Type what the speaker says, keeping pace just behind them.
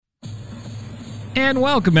And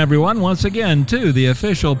welcome, everyone, once again to the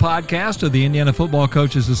official podcast of the Indiana Football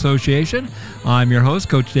Coaches Association. I'm your host,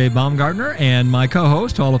 Coach Dave Baumgartner, and my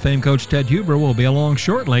co-host, Hall of Fame Coach Ted Huber, will be along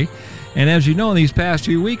shortly. And as you know, in these past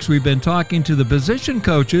few weeks, we've been talking to the position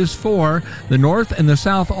coaches for the North and the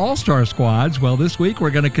South All-Star squads. Well, this week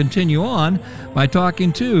we're going to continue on by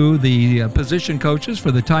talking to the position coaches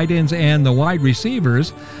for the tight ends and the wide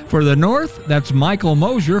receivers. For the North, that's Michael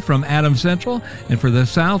Mosier from Adams Central, and for the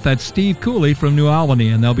South, that's Steve COOLEY from New Albany.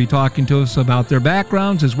 And they'll be talking to us about their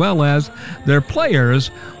backgrounds as well as their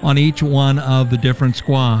players on each one of the different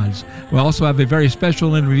squads. We also have a very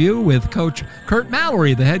special interview with Coach CURT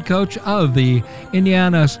Mallory, the head coach of the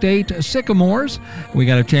Indiana State Sycamores. We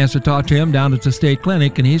got a chance to talk to him down at the state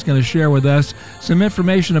clinic, and he's going to share with us some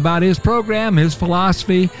information about his program, his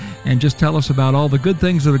philosophy, and just tell us about all the good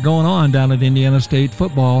things that are going on down at Indiana State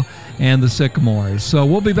football and the Sycamores. So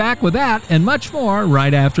we'll be back with that and much more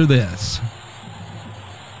right after this.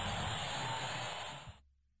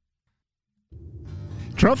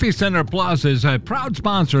 Trophy Center Plus is a proud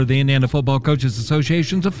sponsor of the Indiana Football Coaches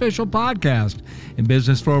Association's official podcast. In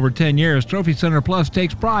business for over 10 years, Trophy Center Plus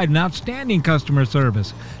takes pride in outstanding customer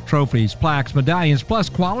service. Trophies, plaques, medallions, plus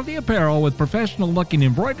quality apparel with professional-looking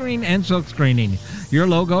embroidering and silk screening. Your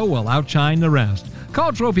logo will outshine the rest.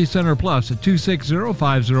 Call Trophy Center Plus at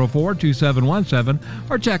 260-504-2717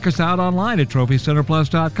 or check us out online at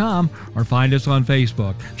trophycenterplus.com or find us on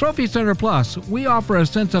Facebook. Trophy Center Plus, we offer a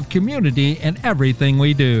sense of community in everything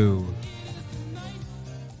we do.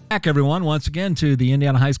 Back, everyone, once again to the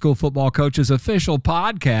Indiana High School Football Coaches official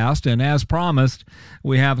podcast. And as promised,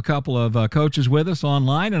 we have a couple of coaches with us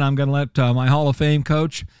online, and I'm going to let my Hall of Fame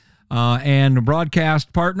coach and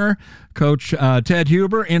broadcast partner, Coach Ted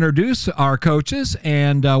Huber, introduce our coaches,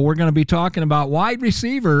 and we're going to be talking about wide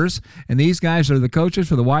receivers, and these guys are the coaches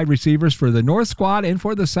for the wide receivers for the North Squad and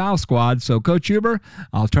for the South Squad. So, Coach Huber,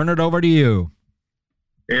 I'll turn it over to you.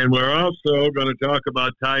 And we're also going to talk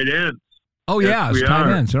about tight ends. Oh, yes, tight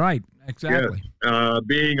ends, right, exactly. Yes.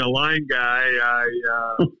 Being a line guy,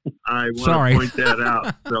 I want to point that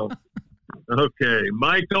out. So. Okay,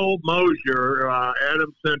 Michael Mosier,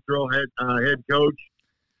 Adams Central head coach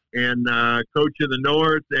and coach of the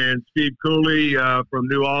North, and Steve COOLEY from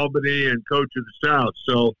New Albany and coach of the South.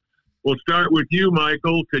 So we'll start with you,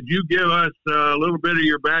 Michael. Could you give us a little bit of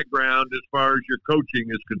your background as far as your coaching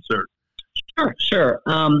is concerned? Sure.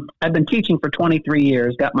 I've been teaching for 23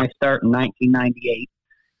 years, got my start in 1998,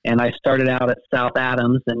 and I started out at South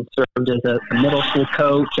Adams and served as a middle school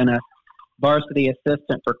coach and a varsity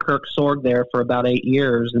assistant for Kirk Sorg there for about 8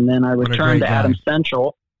 years, and then I returned to Adams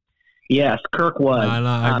Central. Yes, Kirk was.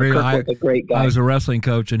 Kirk was a great guy. I was a wrestling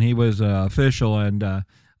coach, and he was official, and I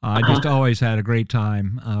just always had a great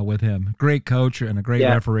time with him. Great coach and a great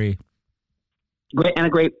referee. Great and a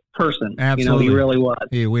great person. Absolutely, he really was.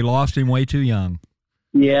 We lost him way too young.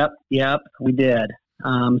 Yep, we did.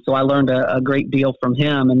 So I learned a great deal from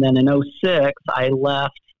him, and then in 2006, I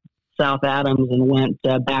left South Adams and went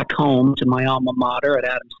back home to my alma mater at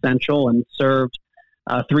Adams Central and served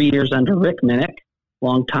 3 years under Rick Minnick,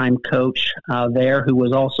 longtime coach there, who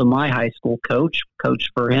was also my high school coach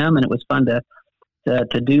for him, and it was fun to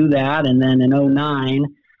do that. And then in 2009,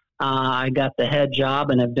 I got the head job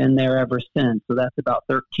and have been there ever since. So that's about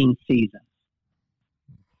 13 seasons.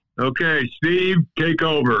 Okay, Steve, take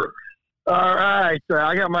over. All right.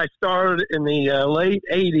 I got my start in the late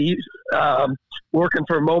 80s, working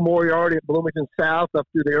for Mo Moriarty at Bloomington South up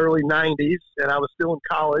through the early 90s, and I was still in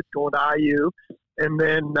college going to IU. And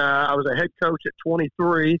then I was a head coach at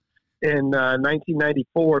 23 in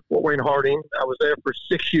 1994 at Fort Wayne Harding. I was there for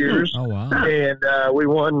 6 years. Oh, wow. And we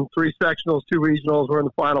won 3 sectionals, 2 regionals. We're in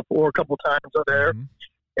the Final Four a couple times up there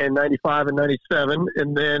in 95 and 97.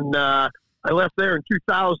 And then I left there in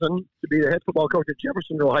 2000 to be the head football coach at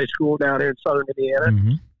Jeffersonville High School down here in southern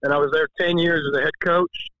Indiana. And I was there 10 years as a head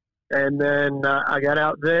coach. And then I got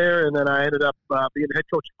out there, and then I ended up being head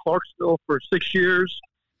coach at Clarksville for 6 years.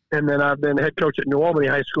 And then I've been head coach at New Albany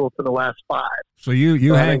High School for the last 5. So I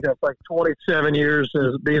think that's like 27 years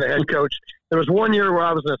as being a head coach. There was 1 year where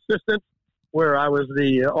I was an assistant, where I was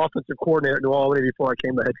the offensive coordinator at New Albany before I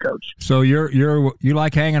became the head coach. So you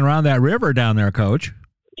like hanging around that river down there, Coach?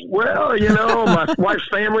 Well, my wife's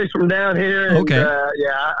family's from down here. And, okay.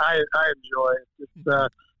 I enjoy it. It's, I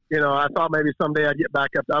thought maybe someday I'd get back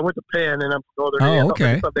up. I went to Penn, and I'm from Northern Indiana.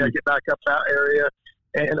 Okay. Someday I'd get back up that area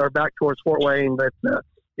or back towards Fort Wayne. But,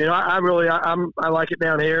 I like it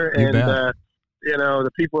down here. And, the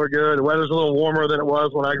people are good. The weather's a little warmer than it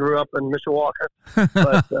was when I grew up in Mishawaka.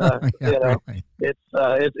 But,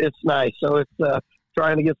 it's nice. So it's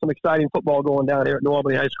trying to get some exciting football going down here at New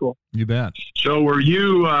Albany High School. You bet. So were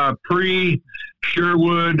you pre-Sean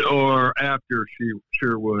Sherwood or after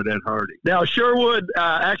Sherwood at Harding? Now, Sherwood,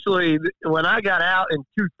 actually, when I got out in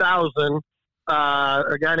 2000,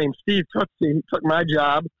 a guy named Steve Tootsie took my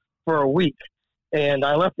job for a week. And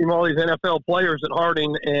I left him all these NFL players at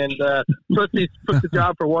Harding, and Tootsie took the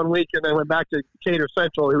job for 1 week and then went back to Cater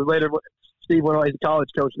Central. He was later, Steve went on, he's a college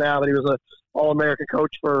coach now, but he was an All-American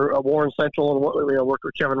coach for Warren Central and worked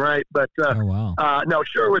with Kevin Wright. But no,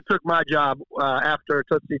 Sherwood took my job after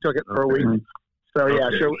Tootsie took it for a week. So, yeah,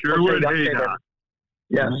 Sherwood Haydock.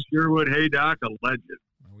 Yes. Sherwood Haydock, a legend.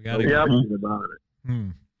 We got to get about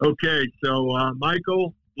it. Okay, so,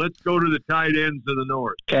 Michael, let's go to the tight ends of the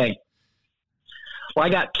North. Okay. Well, I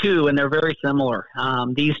got two, and they're very similar.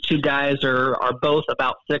 These two guys are both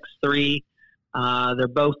about 6'3". They're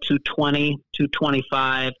both 220,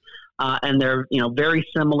 225, and they're very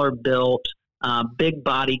similar built, big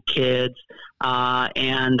body kids,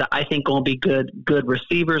 and I think going to be good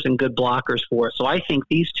receivers and good blockers for us. So I think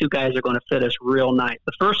these two guys are going to fit us real nice.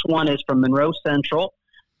 The first one is from Monroe Central,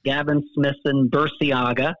 Gavin Smithson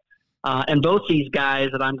Burciaga. And both these guys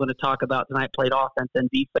that I'm going to talk about tonight played offense and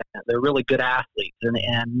defense. They're really good athletes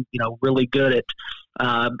and really good at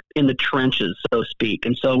in the trenches, so to speak.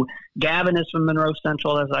 And so Gavin is from Monroe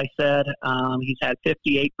Central, as I said. He's had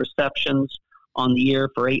 58 receptions on the year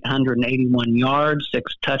for 881 yards,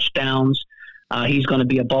 6 touchdowns. He's going to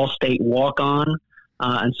be a Ball State walk-on,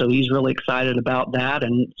 and so he's really excited about that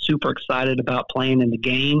and super excited about playing in the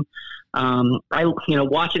game.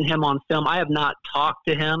 Watching him on film, I have not talked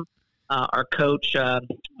to him. Our coach,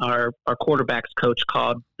 our quarterback's coach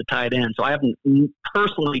called the tight end. So I haven't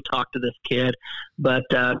personally talked to this kid, but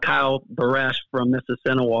Kyle Baresh from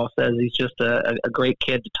Mississinawa says he's just a great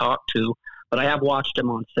kid to talk to. But I have watched him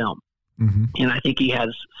on film, and I think he has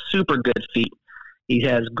super good feet. He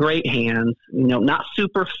has great hands, not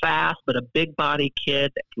super fast, but a big body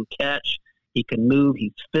kid that can catch. He can move.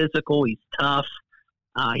 He's physical. He's tough.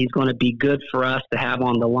 He's going to be good for us to have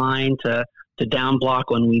on the line to down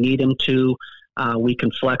block when we need him to. We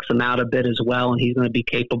can flex him out a bit as well, and he's going to be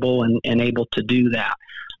capable and able to do that.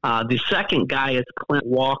 The second guy is Clint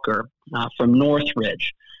Walker from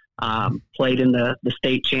Northridge. Played in the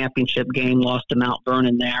state championship game, lost to Mount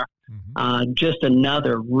Vernon there. Just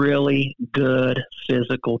another really good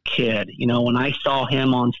physical kid. When I saw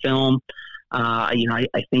him on film, I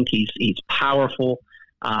think he's powerful.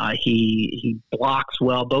 He blocks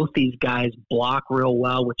well. Both these guys block real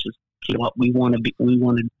well, which is what we want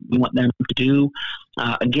them to do.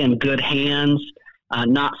 Again, good hands,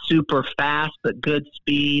 not super fast, but good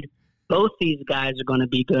speed. Both these guys are going to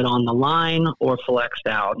be good on the line or flexed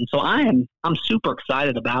out. And so I'm super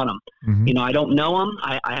excited about them. I don't know them.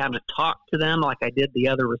 I haven't talked to them like I did the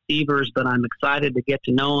other receivers, but I'm excited to get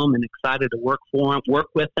to know them and excited to work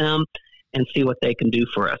with them and see what they can do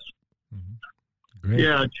for us. Great.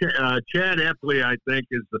 Yeah, Chad Epley, I think,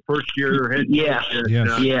 is the first-year head coach at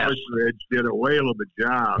Northridge. Did a whale of a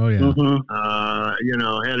job. Oh,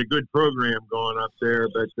 yeah. Had a good program going up there.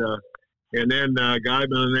 But and then a guy by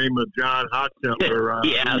the name of John Hotzettler,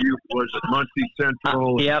 who was at Muncie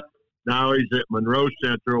Central. Now he's at Monroe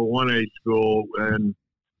Central, 1A school. And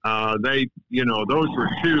they, those were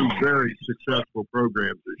two very successful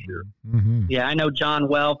programs this year. Yeah, I know John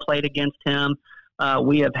well, played against him.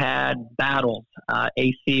 We have had battles,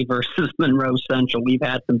 AC versus Monroe Central. We've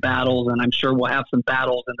had some battles, and I'm sure we'll have some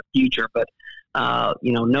battles in the future. But,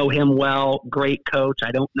 know him well, great coach.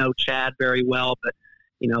 I don't know Chad very well, but,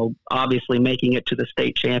 obviously making it to the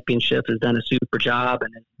state championship has done a super job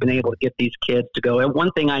and has been able to get these kids to go. And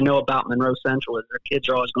one thing I know about Monroe Central is their kids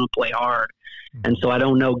are always going to play hard. And so I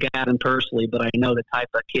don't know Gavin personally, but I know the type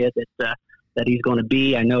of kid that he's going to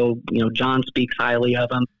be. I know, John speaks highly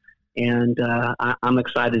of him. And I'm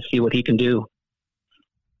excited to see what he can do.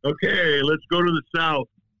 Okay, let's go to the South,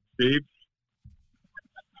 Steve.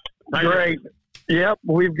 Great. Yep,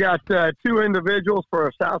 we've got two individuals for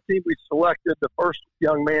our South team. We selected the first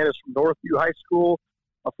young man is from Northview High School,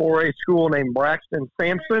 a 4A school named Braxton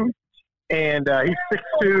Sampson. And he's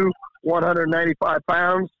 6'2", 195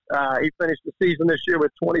 pounds. He finished the season this year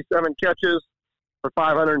with 27 catches for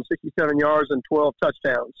 567 yards and 12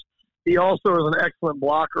 touchdowns. He also is an excellent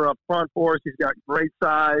blocker up front for us. He's got great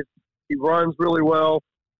size. He runs really well,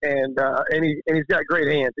 and he's got great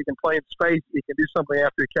hands. He can play in space. He can do something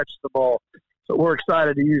after he catches the ball. So we're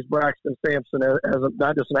excited to use Braxton Sampson as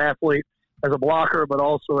not just an athlete, as a blocker, but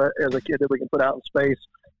also as a kid that we can put out in space,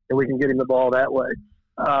 and we can get him the ball that way.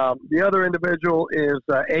 The other individual is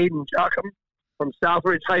Aiden Jockum from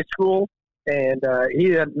Southridge High School, and he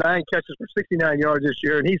had 9 catches for 69 yards this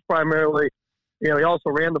year, and he's primarily – he also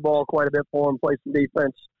ran the ball quite a bit for him, played some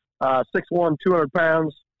defense. 6'1", 200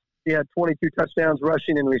 pounds. He had 22 touchdowns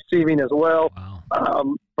rushing and receiving as well.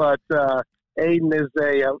 Wow. But Aiden is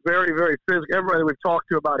a very, very physical. Everybody we've talked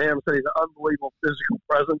to about him said he's an unbelievable physical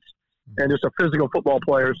presence and just a physical football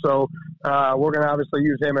player. So we're going to obviously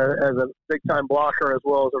use him as a big-time blocker as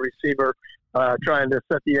well as a receiver, trying to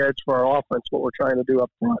set the edge for our offense, what we're trying to do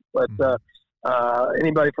up front. But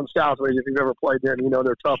anybody from Southridge, if you've ever played there, you know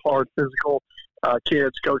they're tough, hard, physical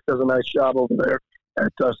kids. Coach does a nice job over there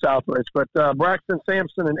at Southridge. But Braxton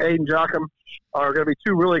Sampson and Aiden Jocham are going to be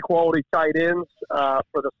two really quality tight ends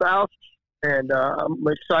for the South, and I'm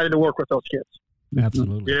excited to work with those kids.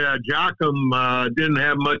 Absolutely. Yeah, Jocham didn't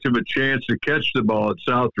have much of a chance to catch the ball at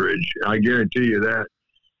Southridge. I guarantee you that.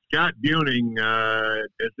 Scott Buning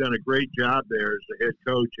has done a great job there as the head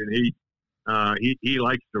coach, and he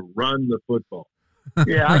likes to run the football.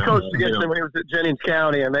 Yeah, I coached against him when he was at Jennings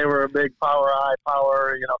County, and they were a big power.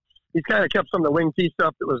 He's kind of kept some of the wing tee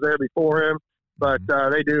stuff that was there before him, but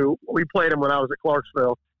they do. We played him when I was at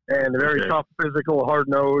Clarksville, and they're very tough, physical,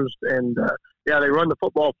 hard-nosed, and they run the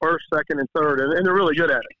football first, second, and third, and they're really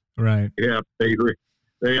good at it. Right. Yeah,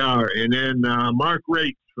 they are. And then Mark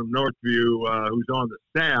Rates from Northview, who's on the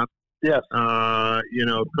staff. Yes.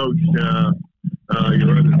 Coach your other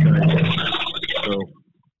guys. So.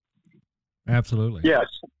 Absolutely. Yes.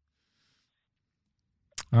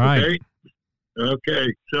 All right.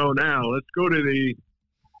 Okay. So now let's go to the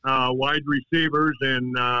wide receivers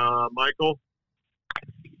and Michael.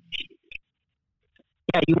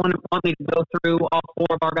 Yeah, you want me to go through all four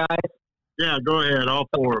of our guys? Yeah, go ahead. All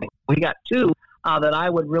four of them. We got two that I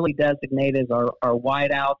would really designate as our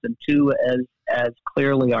wideouts, and two as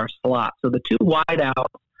clearly our slots. So the two wideouts,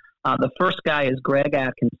 the first guy is Greg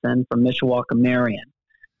Atkinson from Mishawaka Marion.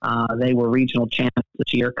 They were regional champions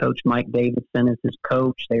this year. Coach Mike Davidson is his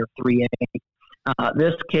coach. They are 3A.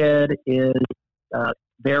 This kid is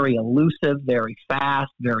very elusive, very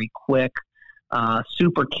fast, very quick,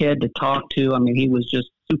 super kid to talk to. I mean, he was just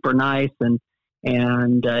super nice and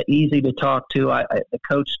easy to talk to. The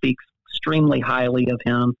coach speaks extremely highly of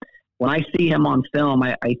him. When I see him on film,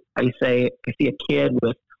 I see a kid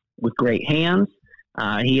with great hands.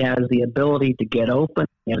 He has the ability to get open.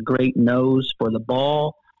 He has a great nose for the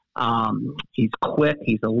ball. He's quick.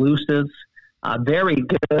 He's elusive. Very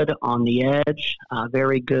good on the edge.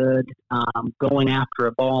 Very good going after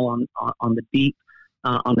a ball on the deep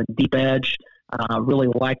edge. Really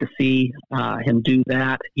like to see him do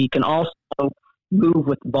that. He can also move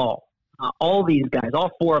with the ball. All these guys,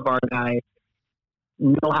 all four of our guys,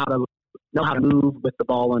 know how to move with the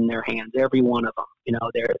ball in their hands. Every one of them. You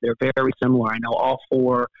know, they're very similar. I know all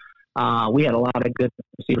four. We had a lot of good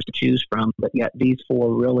receivers to choose from, but yet these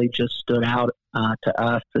four really just stood out to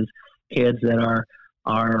us as kids that are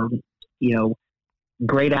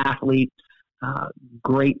great athletes,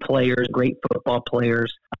 great players, great football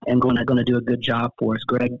players, and going to do a good job for us.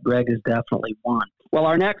 Greg is definitely one. Well,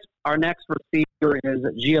 our next receiver is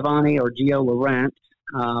Giovanni or Gio Laurent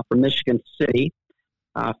from Michigan City.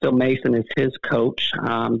 Phil Mason is his coach.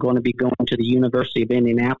 Going to be going to the University of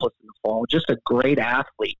Indianapolis in the fall. Just a great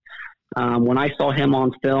athlete. When I saw him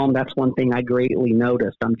on film, that's one thing I greatly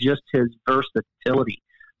noticed. Just his versatility.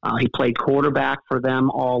 He played quarterback for them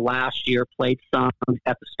all last year, played some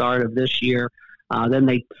at the start of this year. Then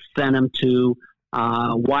they sent him to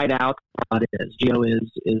wide out. Gio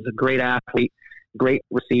is a great athlete, great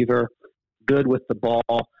receiver, good with the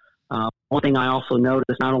ball. One thing I also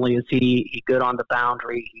noticed, not only is he good on the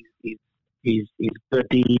boundary, he's good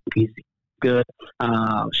deep, he's good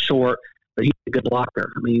short, but he's a good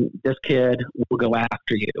blocker. I mean, this kid will go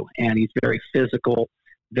after you, and he's very physical,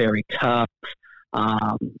 very tough,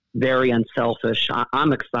 very unselfish.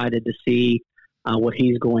 I'm excited to see what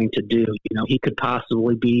he's going to do. You know, he could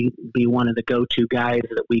possibly be one of the go-to guys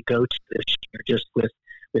that we go to this year, just with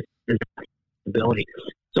his ability.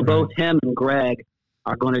 So both him and Greg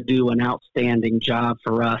are going to do an outstanding job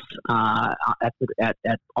for us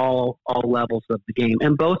at all levels of the game,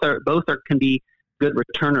 and both can be good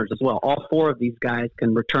returners as well. All four of these guys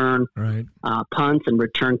can return punts and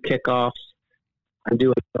return kickoffs and do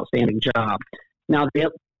an outstanding job. Now,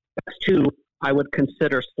 the next two I would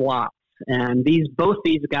consider slots, and both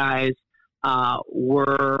these guys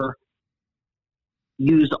were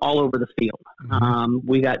used all over the field. Mm-hmm.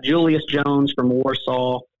 We got Julius Jones from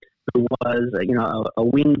Warsaw, who was a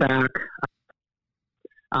wingback,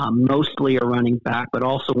 mostly a running back, but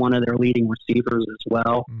also one of their leading receivers as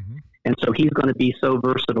well. Mm-hmm. And so he's going to be so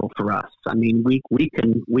versatile for us. I mean, we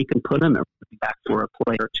can put him at running back for a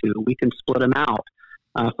play or two. We can split him out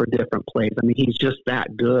for different plays. I mean, he's just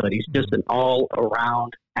that good. He's just an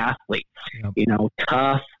all-around athlete. Yep.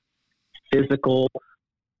 Tough, physical,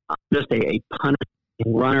 just a punishing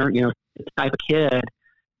runner, the type of kid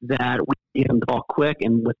that we get him the ball quick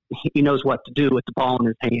and he knows what to do with the ball in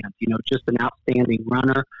his hands. Just an outstanding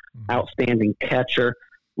runner, outstanding catcher.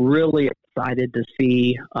 Really excited to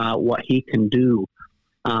see what he can do.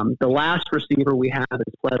 The last receiver we have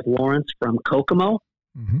is Ples Lawrence from Kokomo.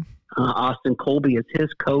 Austin Colby is his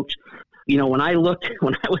coach. When I was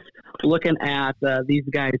looking at these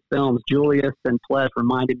guys' films, Julius and Ples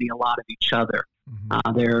reminded me a lot of each other.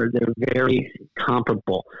 They're very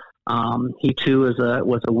comparable. He too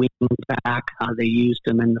was a wing back. They used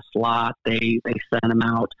him in the slot. They sent him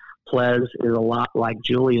out. Ples is a lot like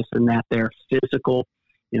Julius in that they're physical.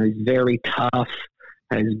 He's very tough.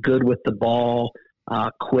 He's good with the ball,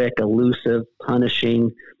 quick, elusive,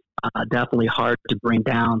 punishing. Definitely hard to bring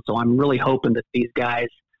down. So I'm really hoping that these guys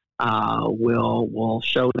will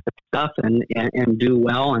show that stuff and do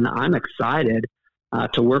well. And I'm excited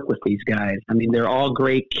to work with these guys. I mean, they're all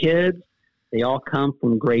great kids. They all come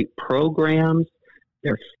from great programs.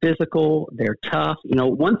 They're physical. They're tough.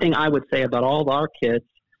 One thing I would say about all of our kids,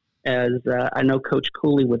 as I know Coach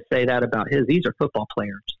COOLEY would say that about his, these are football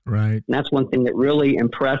players. Right. And that's one thing that really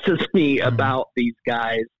impresses me about these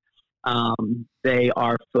guys. They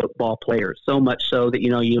are football players, so much so that,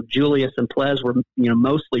 Julius and Ples were,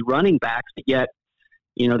 mostly running backs, but yet,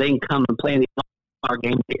 they can come and play in the our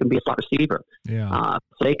game. They can be a slot receiver. Yeah.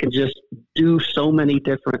 So they can just do so many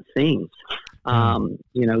different things. Gio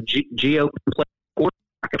can play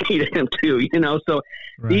quarterback him too, so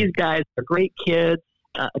right. These guys are great kids.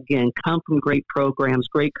 Again, come from great programs,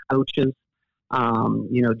 great coaches,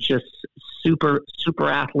 just super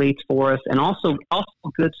athletes for us, and also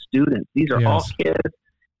good students. These are all kids,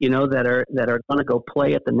 that are going to go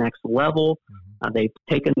play at the next level. They've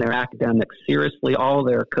taken their academics seriously. All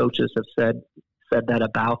their coaches have said that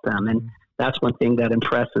about them, and that's one thing that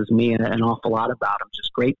impresses me an awful lot about them.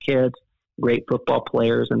 Just great kids, great football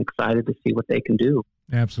players, and excited to see what they can do.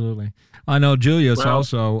 Absolutely. I know Julius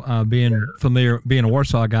also being a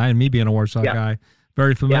Warsaw guy, and me being a Warsaw guy,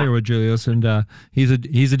 very familiar with Julius, and he's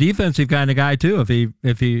a defensive kind of guy too.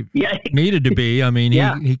 If he needed to be, I mean,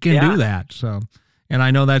 he can do that. So, and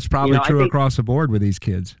I know that's probably true across the board with these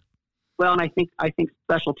kids. Well, and I think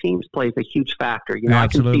special teams plays a huge factor.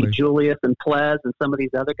 Absolutely. I can see Julius and Ples and some of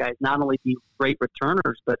these other guys not only be great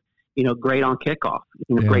returners, but great on kickoff.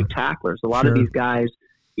 Great tacklers. A lot of these guys,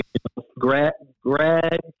 Greg,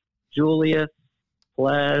 Julius,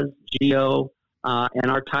 Ples, Gio,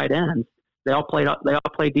 and our tight ends, they all play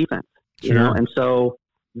defense. And so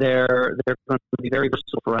they're going to be very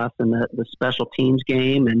versatile for us in the special teams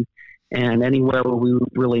game and anywhere where we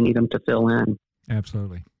really need them to fill in.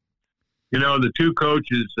 Absolutely. The two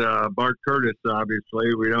coaches, Bart Curtis,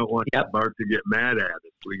 obviously, we don't want Bart to get mad at us.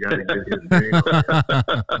 We got to get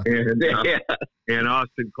his name. And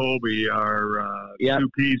Austin Colby are two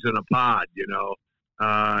peas in a pod,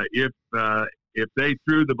 If they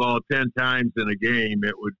threw the ball 10 times in a game,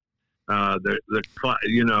 it would the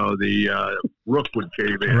roof would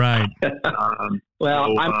cave in. Right. I'm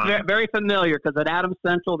very familiar because at Adams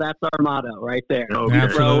Central, that's our motto right there. Okay.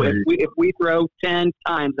 Absolutely. If we throw 10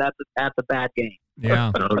 times, that's a bad game.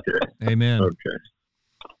 Yeah. Okay. Amen. Okay.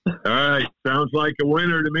 All right. Sounds like a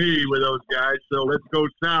winner to me with those guys. So let's go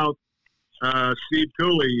south. Steve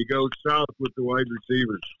Cooley, you go south with the wide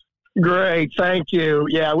receivers. Great. Thank you.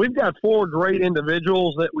 Yeah, we've got 4 great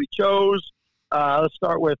individuals that we chose. Let's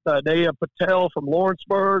start with Daya Patel from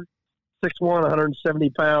Lawrenceburg, 6'1",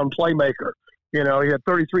 170-pound playmaker. He had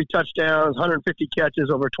 33 touchdowns, 150 catches,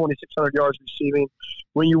 over 2,600 yards receiving.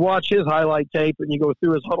 When you watch his highlight tape and you go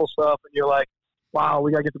through his huddle stuff and you're like, wow,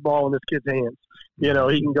 we got to get the ball in this kid's hands.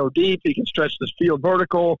 He can go deep. He can stretch this field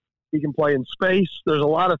vertical. He can play in space. There's a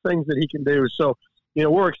lot of things that he can do. So,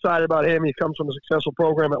 we're excited about him. He comes from a successful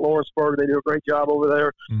program at Lawrenceburg. They do a great job over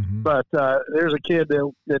there. But there's a kid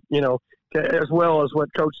that as well as what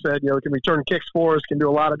Coach said, can return kicks for us, can do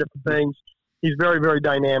a lot of different things. He's very, very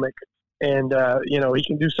dynamic. And, he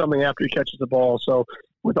can do something after he catches the ball. So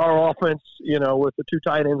with our offense, with the 2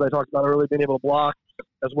 tight ends I talked about earlier, being able to block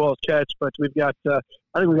as well as catch. But we've got, I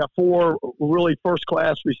think we've got 4 really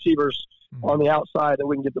first-class receivers on the outside that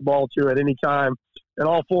we can get the ball to at any time. And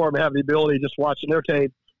all 4 of them have the ability, just watching their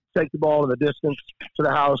tape, take the ball in the distance to the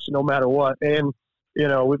house no matter what. And,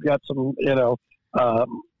 we've got some,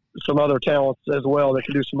 some other talents as well that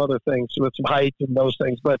can do some other things with some height and those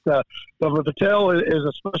things. But Patel is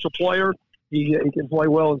a special player. He can play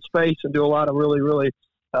well in space and do a lot of really, really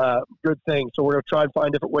good things. So we're going to try and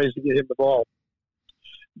find different ways to get him the ball.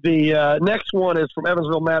 The next one is from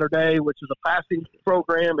Evansville Mater Dei, which is a passing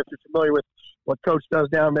program. If you're familiar with what Coach does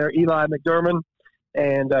down there, Eli McDermott.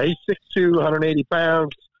 And he's 6'2", 180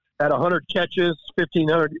 pounds, had 100 catches,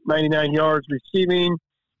 1,599 yards receiving,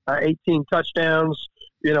 18 touchdowns.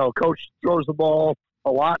 Coach throws the ball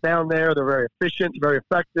a lot down there. They're very efficient, very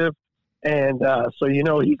effective. And so he's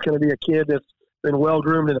going to be a kid that's been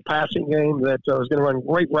well-groomed in the passing game, that is going to run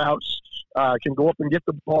great routes, can go up and get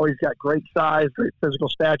the ball. He's got great size, great physical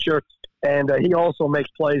stature, and he also makes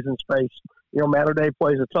plays in space. Mater Dei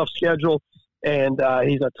plays a tough schedule, and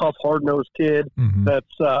he's a tough, hard-nosed kid. That's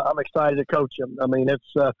I'm excited to coach him. I mean,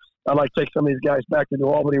 I'd like to take some of these guys back to New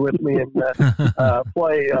Albany with me and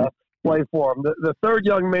play for them. The third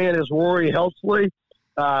young man is Rory Helsley,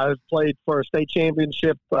 who's played for a state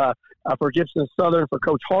championship for Gibson Southern for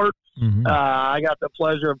Coach Hart. I got the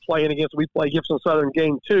pleasure of playing against. We play Gibson Southern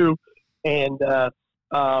game 2, and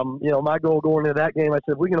my goal going into that game, I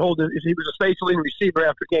said, we can hold it. If he was a state leading receiver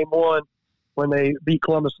after game 1 when they beat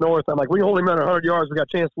Columbus North, I'm like, we can hold him under 100 yards. We got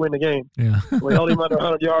a chance to win the game. Yeah. We held him under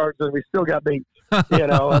 100 yards, and we still got beat.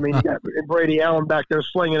 I mean, you got Brady Allen back there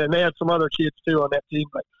slinging it, and they had some other kids too on that team.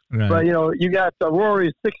 But you got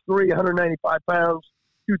Rory 6'3", 195 pounds,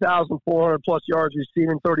 2,400 plus yards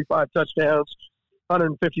receiving, 35 touchdowns,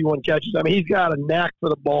 151 catches. I mean, he's got a knack for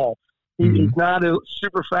the ball. He's not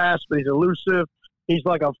super fast, but he's elusive. He's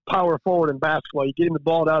like a power forward in basketball. You get him the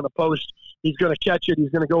ball down the post, he's going to catch it. He's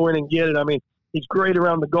going to go in and get it. I mean, he's great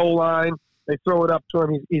around the goal line. They throw it up to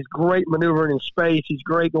him. He's great maneuvering in space. He's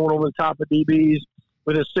great going over the top of DBs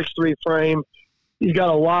with his 6'3" frame. He's got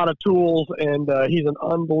a lot of tools, and he's an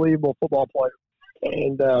unbelievable football player.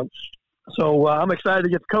 And so I'm excited to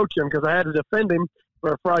get to coach him because I had to defend him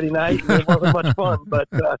for a Friday night, and it wasn't much fun. But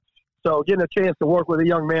so getting a chance to work with a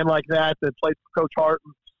young man like that played for Coach Hart,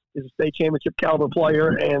 is a state championship caliber player,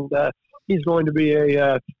 and he's going to be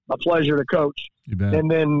a pleasure to coach.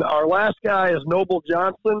 And then our last guy is Noble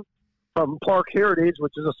Johnson from Park Heritage,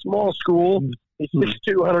 which is a small school. He's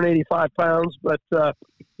 6'2", 185 pounds, but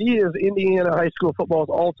he is Indiana high school football's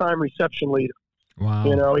all-time reception leader. Wow.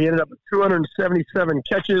 He ended up with 277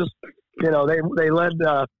 catches. They led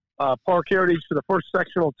Park Heritage to the first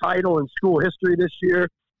sectional title in school history this year.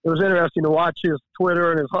 It was interesting to watch his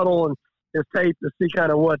Twitter and his huddle and his tape to see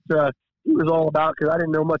kind of what he was all about, because I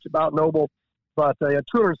didn't know much about Noble. But he had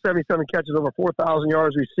 277 catches, over 4,000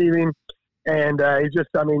 yards receiving. And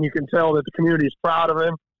you can tell that the community is proud of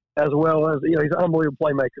him, as well as, he's an unbelievable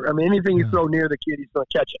playmaker. I mean, anything you throw near the kid, he's going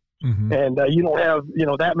to catch it. And you don't have,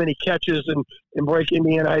 that many catches and break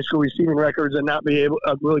Indiana high school receiving records and not be a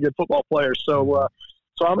really good football player. So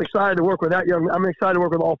I'm excited to work with I'm excited to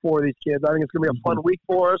work with all 4 of these kids. I think it's going to be a fun week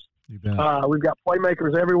for us. We've got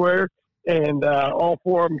playmakers everywhere, and all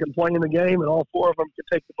 4 of them can play in the game, and all 4 of them can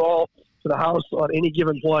take the ball to the house on any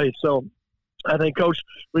given play. So I think, Coach,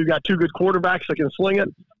 we've got 2 good quarterbacks that can sling it.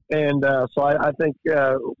 And so I think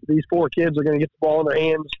these 4 kids are going to get the ball in their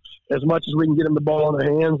hands as much as we can get them the ball in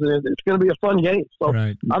their hands. And it's going to be a fun game. So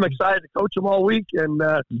I'm excited to coach them all week and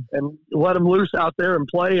let them loose out there and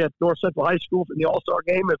play at North Central High School for the All-Star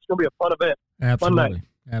game. It's going to be a fun event. Absolutely. Fun night.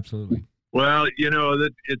 Absolutely. Well,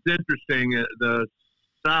 it's interesting. The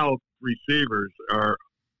South receivers are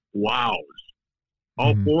wows.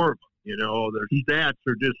 All 4 of them. Their stats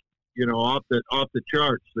are just, off the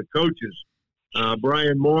charts. The coaches.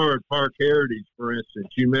 Brian Moore at Park Heritage, for instance.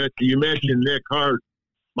 You mentioned Nick Hart,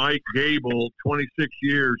 Mike Gable, 26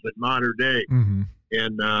 years at Mater Dei,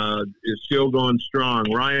 and is still going strong.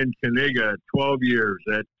 Ryan Kaniga, 12 years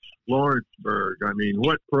at Lawrenceburg. I mean,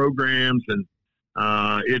 what programs? And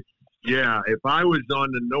if I was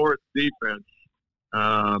on the North defense,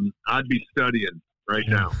 I'd be studying right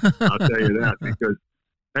now. I'll tell you that, because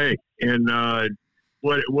hey, and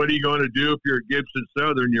what are you going to do if you're at Gibson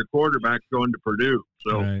Southern? Your quarterback's going to Purdue.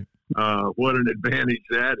 So what an advantage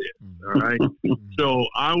that is. All right. So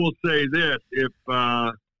I will say this: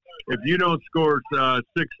 if you don't score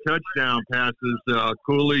 6 touchdown passes,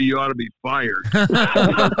 COOLEY, you ought to be fired.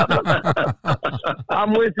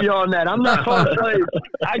 I'm with you on that. I'm not calling plays.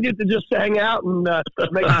 I get to just hang out and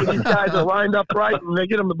make sure these guys are lined up right and they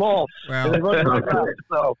get them the ball. And they run the right guys.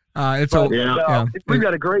 So we've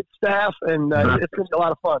got a great staff, and it's going to be a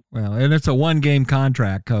lot of fun. Well, and it's a 1-game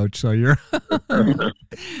contract, Coach. So you're.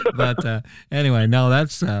 But anyway, no,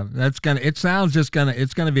 that's gonna. It sounds it's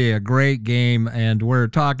gonna be a great game, and we're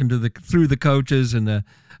talking through the coaches and the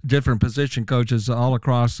different position coaches all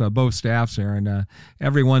across both staffs here, and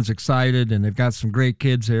everyone's excited, and they've got some great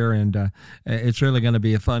kids here, and it's really going to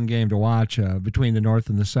be a fun game to watch between the North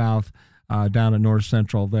and the South down at North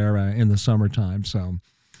Central there in the summertime. So,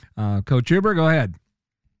 Coach Huber, go ahead.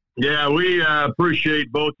 Yeah, we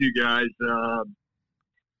appreciate both you guys.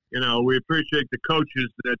 We appreciate the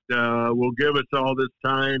coaches that will give us all this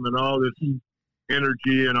time and all this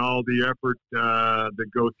energy and all the effort that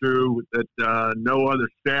go through that no other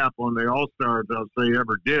staff on the All-Stars, I'll say,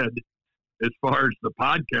 ever did as far as the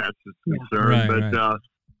podcast is concerned. All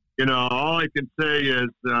I can say is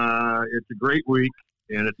it's a great week,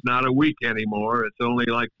 and it's not a week anymore. It's only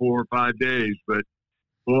like 4 or 5 days, but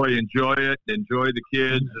boy, enjoy it, enjoy the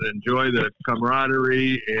kids, and enjoy the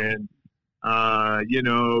camaraderie. And you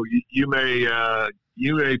may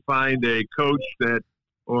find a coach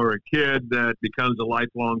or a kid that becomes a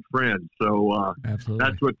lifelong friend. So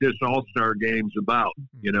that's what this All-Star Game's about.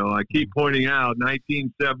 I keep pointing out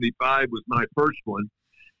 1975 was my first one.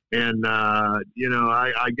 And, I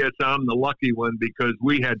guess I'm the lucky one because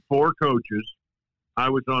we had 4 coaches. I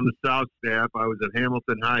was on the South staff. I was at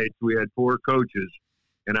Hamilton Heights. We had 4 coaches,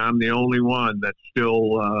 and I'm the only one that's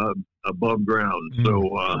still above ground. So,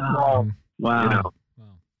 wow.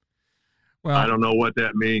 Well, I don't know what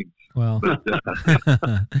that means. Well, but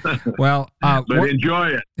enjoy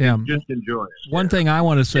it. Yeah, just enjoy it. One thing I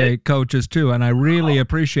want to say, coaches, too, and I really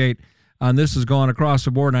appreciate. And this is going across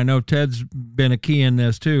the board, and I know Ted's been a key in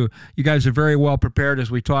this too. You guys are very well prepared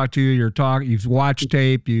as we talk to you. You've watched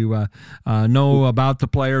tape, you know about the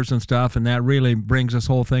players and stuff, and that really brings this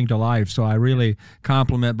whole thing to life. So I really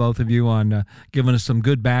compliment both of you on giving us some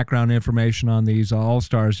good background information on these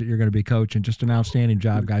All-Stars that you're going to be coaching. Just an outstanding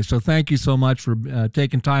job, guys. So thank you so much for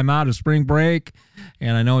taking time out of spring break,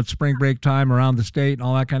 and I know it's spring break time around the state and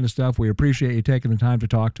all that kind of stuff. We appreciate you taking the time to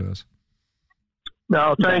talk to us.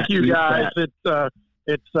 No, thank you guys. It's been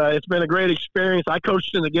a great experience. I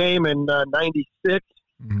coached in the game in '96,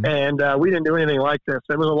 and we didn't do anything like this.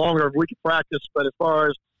 It was a longer week of practice, but as far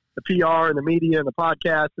as the PR and the media and the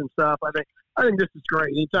podcast and stuff, I think this is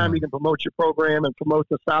great. Anytime you can promote your program and promote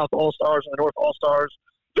the South All-Stars and the North All-Stars,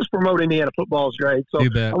 just promote Indiana football is great. So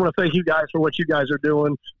I want to thank you guys for what you guys are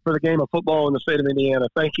doing for the game of football in the state of Indiana.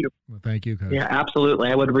 Thank you. Well, thank you, Coach. Yeah, absolutely.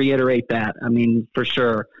 I would reiterate that. I mean, for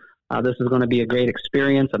sure. This is going to be a great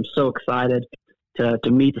experience. I'm so excited to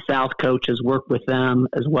meet the South coaches, work with them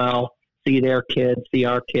as well, see their kids, see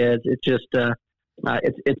our kids. It's just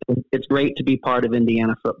it's great to be part of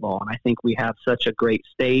Indiana football, and I think we have such a great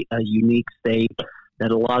state, a unique state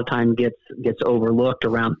that a lot of time gets overlooked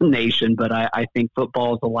around the nation. But I think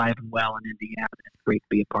football is alive and well in Indiana. It's great to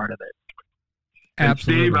be a part of it.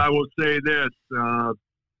 Absolutely. And Steve, I will say this: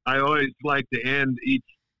 I always like to end each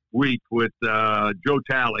week with Joe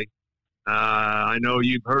Talley. I know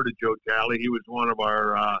you've heard of Joe Talley. He was one of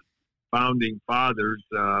our founding fathers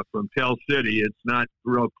from Tell City. It's not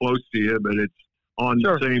real close to you, but it's on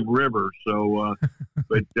the same river. So,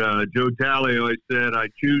 but Joe Talley always said, "I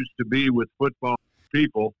choose to be with football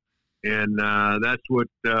people," and that's what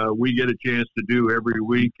we get a chance to do every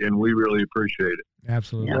week, and we really appreciate it.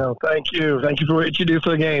 Absolutely. Yeah, well, thank you for what you do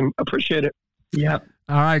for the game. Appreciate it. Yeah.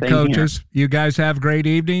 All right, coaches, you guys have great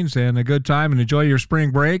evenings and a good time, and enjoy your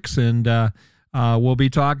spring breaks. And we'll be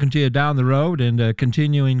talking to you down the road and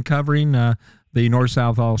continuing covering the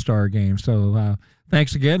North-South All-Star game. So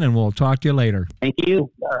thanks again, and we'll talk to you later. Thank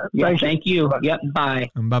you. Thank you. Yep, bye.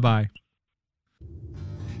 Bye-bye.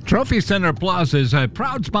 Trophy Center Plus is a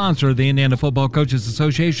proud sponsor of the Indiana Football Coaches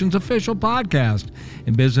Association's official podcast.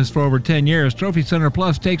 In business for over 10 years, Trophy Center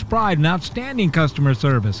Plus takes pride in outstanding customer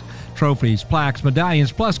service. Trophies, plaques,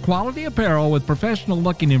 medallions, plus quality apparel with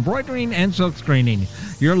professional-looking embroidering and silk screening.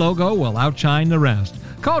 Your logo will outshine the rest.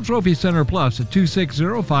 Call Trophy Center Plus at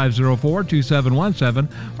 260-504-2717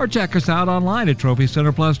 or check us out online at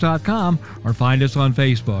trophycenterplus.com or find us on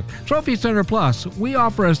Facebook. Trophy Center Plus, we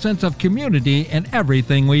offer a sense of community in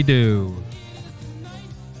everything we do.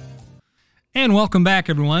 And welcome back,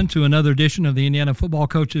 everyone, to another edition of the Indiana Football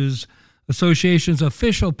Coaches Association's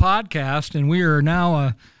official podcast. And we are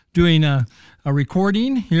now doing a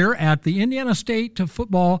recording here at the Indiana State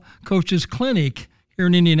Football Coaches Clinic here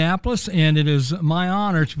in Indianapolis, and it is my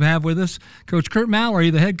honor to have with us Coach CURT Mallory,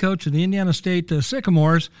 the head coach of the Indiana State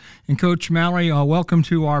Sycamores. And Coach Mallory, welcome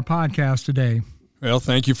to our podcast today. Well,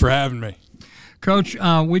 thank you for having me. Coach,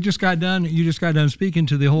 you just got done speaking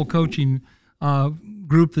to the whole coaching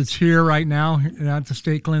group that's here right now at the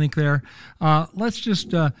state clinic there. Let's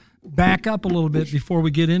just back up a little bit before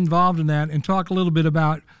we get involved in that and talk a little bit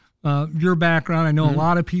about your background. I know a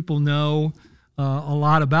lot of people know a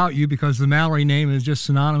lot about you because the Mallory name is just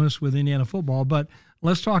synonymous with Indiana football. But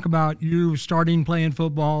let's talk about you starting playing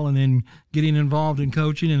football and then getting involved in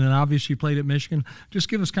coaching, and then obviously you played at Michigan. Just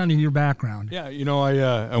give us kind of your background. Yeah,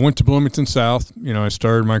 I went to Bloomington South. I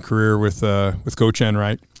started my career with Coach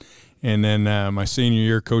Enright, and then my senior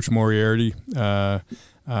year, Coach Moriarty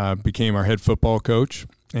became our head football coach,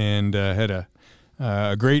 and had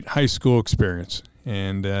a great high school experience.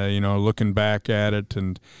 And looking back at it,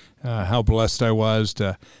 and how blessed I was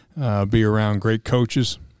to be around great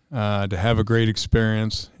coaches, to have a great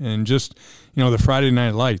experience, and just, the Friday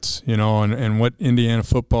night lights, and what Indiana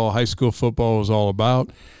football, high school football was all about.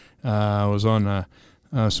 I was on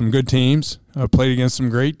some good teams. I played against some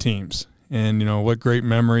great teams, and, what great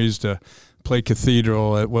memories to play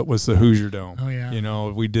Cathedral at what was the Hoosier Dome. Oh, yeah.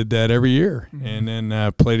 We did that every year, and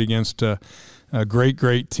then played against a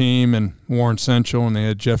great team in Warren Central, and they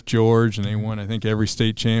had Jeff George, and they won, I think, every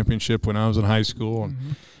state championship when I was in high school.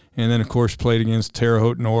 And then, of course, played against Terre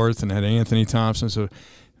Haute North and had Anthony Thompson. So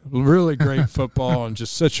really great football and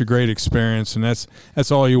just such a great experience. And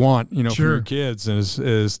that's all you want, for your kids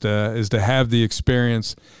is to have the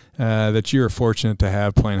experience that you're fortunate to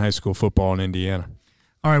have playing high school football in Indiana.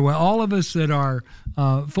 All right, well, all of us that are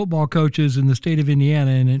football coaches in the state of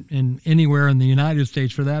Indiana and anywhere in the United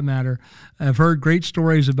States, for that matter, have heard great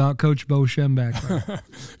stories about Coach Bo Schembechler. Yeah.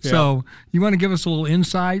 So you want to give us a little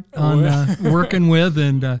insight on working with,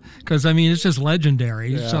 and because, it's just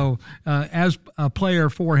legendary. Yeah. So as a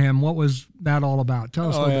player for him, what was that all about? Tell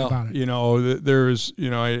us a little bit about it. There was,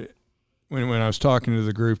 when I was talking to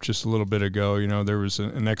the group just a little bit ago, there was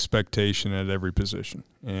an expectation at every position.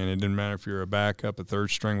 And it didn't matter if you're a backup, a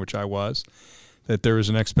third string, which I was, that there was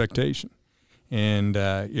an expectation. And,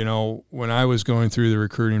 when I was going through the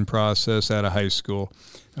recruiting process out of high school,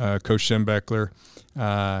 Coach Schembechler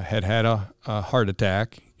had a heart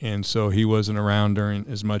attack, and so he wasn't around during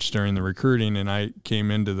the recruiting. And I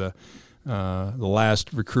came into the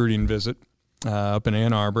last recruiting visit up in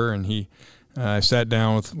Ann Arbor, and I sat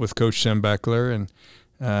down with Coach Schembechler, and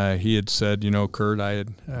he had said, Kurt, I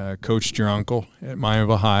had coached your uncle at Miami of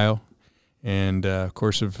Ohio, and, of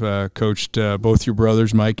course, have coached both your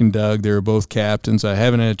brothers, Mike and Doug. They were both captains. I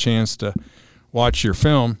haven't had a chance to watch your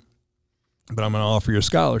film, but I'm going to offer you a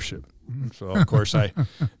scholarship. So, of course, I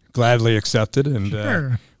gladly accepted. And,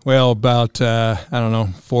 sure. About, 4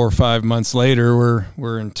 or 5 months later,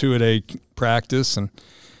 we're in two-a-day practice, and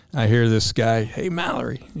I hear this guy, "Hey,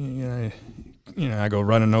 Mallory," I go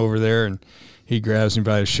running over there, and he grabs me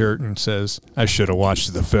by his shirt and says, "I should have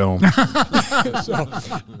watched the film."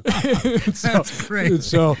 That's great.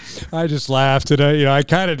 So I just laughed, and I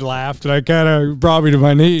kind of laughed, and I kind of brought me to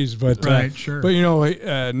my knees. But right, sure. But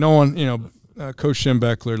no one, Coach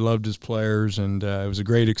Schembechler loved his players, and it was a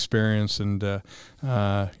great experience, and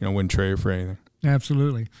wouldn't trade it for anything.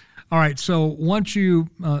 Absolutely. All right, so once you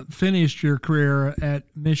finished your career at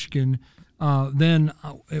Michigan, then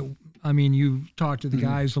you talked to the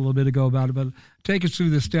guys a little bit ago about it, but take us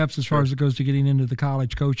through the steps as far as it goes to getting into the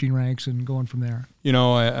college coaching ranks and going from there.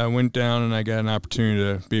 I went down and I got an opportunity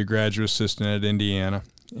to be a graduate assistant at Indiana,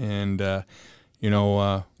 and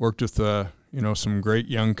worked with some great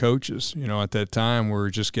young coaches. At that time we were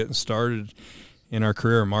just getting started in our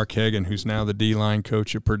career. Mark Hagan, who's now the D-line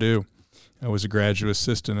coach at Purdue, I was a graduate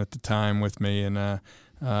assistant at the time with me, and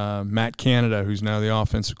Matt Canada, who's now the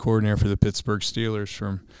offensive coordinator for the Pittsburgh Steelers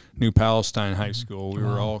from New Palestine High School. We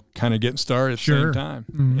were all kind of getting started at the same time.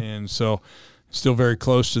 And so still very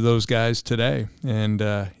close to those guys today, and,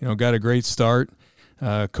 got a great start.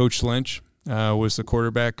 Coach Lynch was the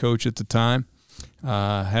quarterback coach at the time.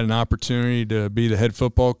 Had an opportunity to be the head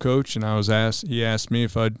football coach, and he asked me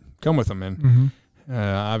if I'd come with him. And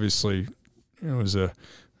obviously it was a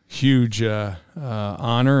huge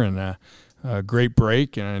honor and a great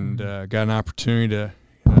break, and got an opportunity to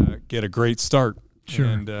get a great start. Sure.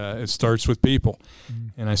 And it starts with people.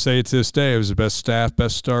 And I say it to this day, it was the best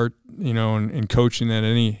start, in coaching that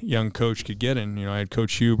any young coach could get in. I had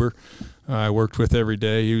Coach Huber I worked with every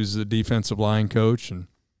day. He was the defensive line coach and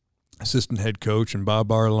assistant head coach, and Bob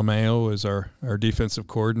Bartolomeo was our defensive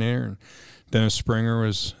coordinator, and Dennis Springer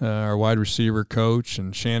was our wide receiver coach,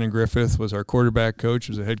 and Shannon Griffith was our quarterback coach,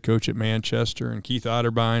 was a head coach at Manchester, and Keith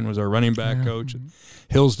Otterbein was our running back coach at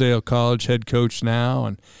Hillsdale College, head coach now,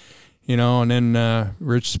 and and then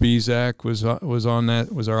Rich Spizak was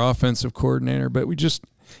our offensive coordinator. But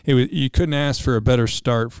you couldn't ask for a better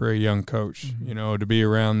start for a young coach, to be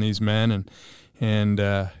around these men, and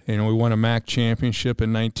we won a MAC championship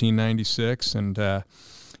in 1996, and it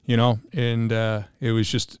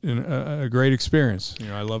was just a great experience.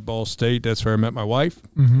 I love Ball State. That's where I met my wife,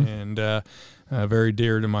 and very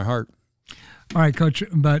dear to my heart. All right, Coach,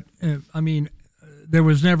 but there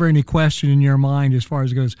was never any question in your mind as far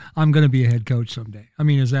as it goes, I'm going to be a head coach someday.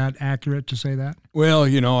 Is that accurate to say that? Well,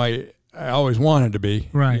 I always wanted to be,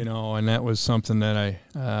 right. And that was something that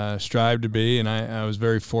I strived to be, and I was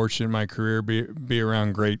very fortunate in my career be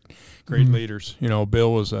around great leaders.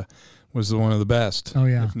 Bill was one of the best,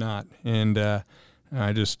 if not. And I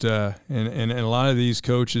just and a lot of these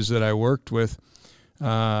coaches that I worked with,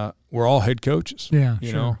 were all head coaches. Yeah,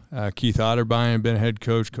 you know, Keith Otterbein had been a head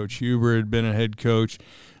coach. Coach Huber had been a head coach.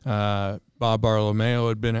 Bob Bartolomeo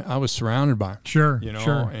had been. I was surrounded by them. Sure, you know,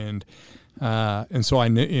 sure. And so I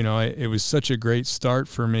knew, you know, it was such a great start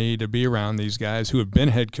for me to be around these guys who have been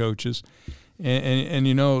head coaches. And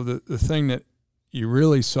you know, the thing that you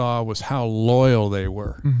really saw was how loyal they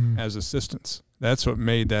were as assistants. That's what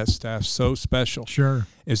made that staff so special. Sure.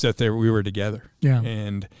 Is that we were together. Yeah.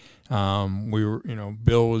 And we were, you know,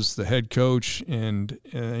 Bill was the head coach, and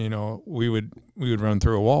you know, we would run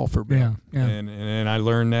through a wall for Bill. Yeah. And I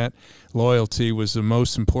learned that loyalty was the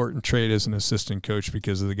most important trait as an assistant coach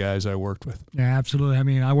because of the guys I worked with. Yeah, absolutely. I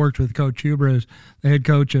mean, I worked with Coach Huber as the head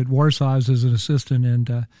coach at Warsaw as an assistant,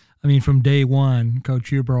 and I mean, from day one, Coach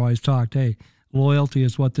Huber always talked, hey, loyalty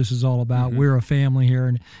is what this is all about. We're a family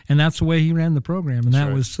here, and that's the way he ran the program. And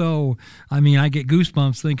that was so, I mean, I get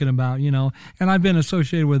goosebumps thinking about, you know, and I've been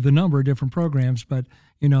associated with a number of different programs, but,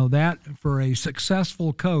 you know, that for a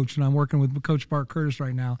successful coach, and I'm working with Coach Bart Curtis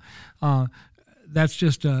right now, that's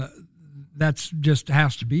just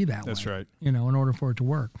has to be that way. That's right. You know, in order for it to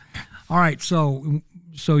work. All right, so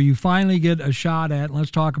you finally get a shot at,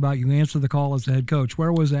 let's talk about, you answer the call as the head coach.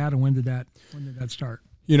 Where was that, and when did that start?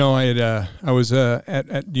 You know, I was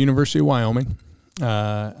at the University of Wyoming.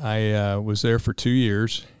 I was there for 2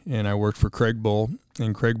 years, and I worked for Craig Bull.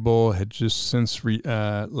 And Craig Bull had just since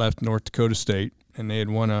left North Dakota State, and they had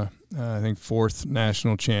won a, I think, 4th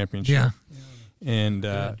national championship. Yeah. And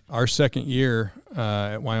our second year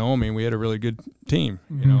at Wyoming, we had a really good team.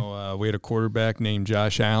 You know, we had a quarterback named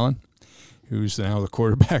Josh Allen, who's now the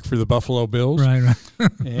quarterback for the Buffalo Bills. Right.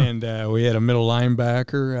 And we had a middle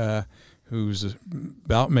linebacker who's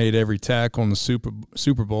about made every tackle in the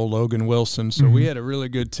Super Bowl, Logan Wilson. So we had a really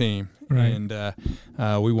good team. Right.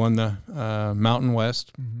 And we won the Mountain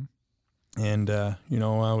West. And, you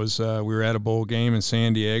know, we were at a bowl game in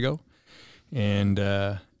San Diego. And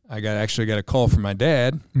I actually got a call from my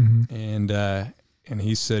dad. And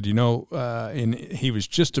he said, you know, and he was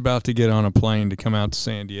just about to get on a plane to come out to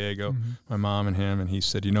San Diego, my mom and him. And he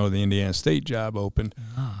said, you know, the Indiana State job opened.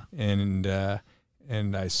 And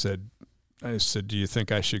I said, do you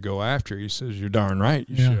think I should go after? He says, you're darn right,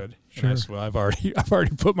 you should. Sure. And I said, well, I've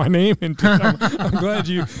already put my name into it. I'm glad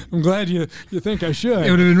you think I should. It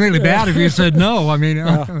would have been really bad if you said no. I mean,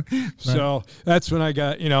 so that's when I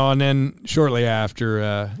got, you know, and then shortly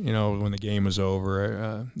after, you know, when the game was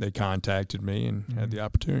over, they contacted me and had the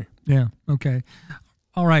opportunity. Yeah. Okay.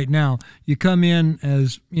 All right. Now you come in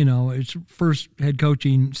as, you know, it's first head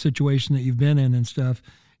coaching situation that you've been in and stuff.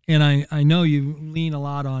 And I know you lean a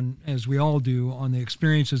lot on, as we all do, on the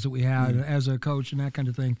experiences that we had as a coach and that kind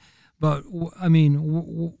of thing. But, I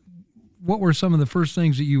mean, what were some of the first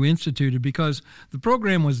things that you instituted? Because the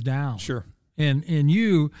program was down. Sure. And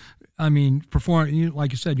you, I mean,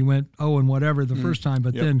 like you said, you went, and whatever the first time.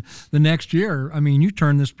 But then the next year, I mean, you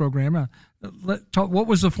turned this program around. What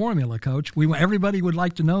was the formula, Coach? Everybody would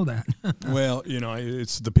like to know that. Well, you know,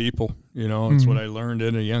 it's the people. You know, it's what I learned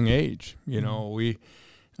at a young age. You know,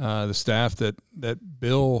 the staff that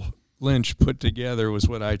Bill Lynch put together was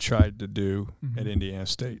what I tried to do at Indiana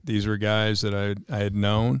State. These were guys that I had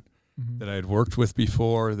known, that I had worked with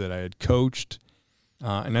before, that I had coached,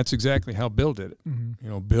 and that's exactly how Bill did it. You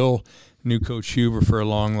know, Bill knew Coach Huber for a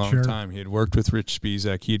long, long time. He had worked with Rich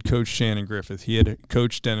Spizak. He had coached Shannon Griffith. He had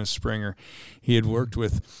coached Dennis Springer. He had worked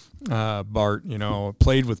with Bart, you know,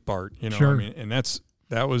 played with Bart, you know. I mean, and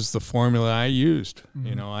that was the formula I used.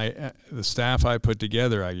 You know, the staff I put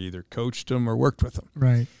together, I either coached them or worked with them.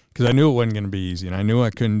 Right. Because I knew it wasn't going to be easy, and I knew I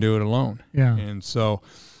couldn't do it alone. Yeah. And so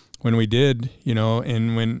when we did, you know,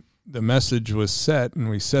 and when the message was set and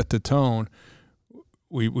we set the tone,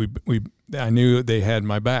 I knew they had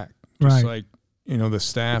my back, just like, you know, the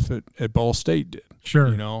staff at Ball State did. Sure.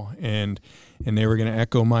 You know, and they were going to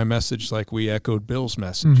echo my message like we echoed Bill's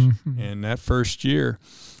message. And that first year,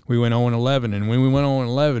 we went 0-11, and when we went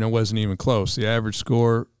 0-11, it wasn't even close. The average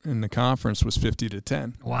score in the conference was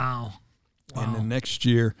 50-10. Wow. And the next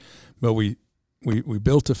year, but we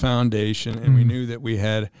built a foundation, and we knew that we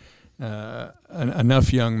had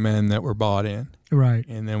enough young men that were bought in. Right.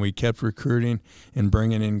 And then we kept recruiting and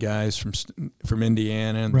bringing in guys from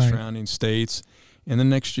Indiana and the surrounding states. And the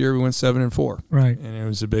next year, we went 7-4. Right. And it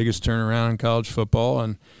was the biggest turnaround in college football,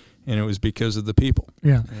 and it was because of the people.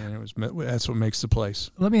 Yeah. And that's what makes the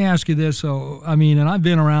place. Let me ask you this. So, I mean, and I've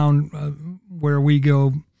been around where we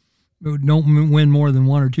go don't win more than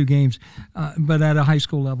 1 or 2 games, but at a high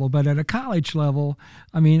school level. But at a college level,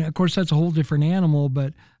 I mean, of course, that's a whole different animal.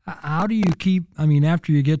 But how do you keep? I mean,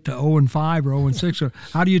 after you get to 0-5 or 0-6, or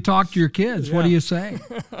how do you talk to your kids? Yeah. What do you say?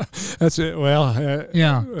 That's it. Well,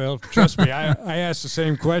 yeah. Well, trust me, I asked the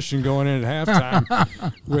same question going in at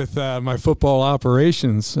halftime with my football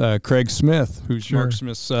operations, Craig Smith, who's Mark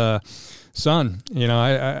Smith's son. You know,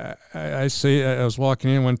 I say I was walking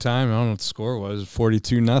in one time. I don't know what the score was,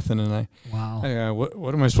 42-0, and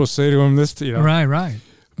what am I supposed to say to him? Right.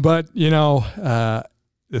 But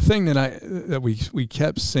the thing that we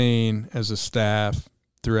kept saying as a staff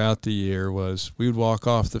throughout the year was we would walk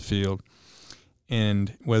off the field,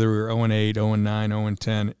 and whether we were 0-8, 0-9,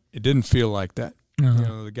 0-10, it didn't feel like that.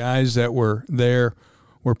 Uh-huh. The guys that were there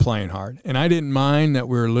were playing hard, and I didn't mind that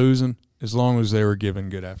we were losing as long as they were giving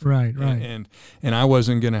good effort. Right. And I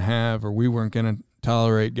wasn't going to have, or we weren't going to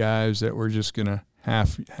tolerate guys that were just going to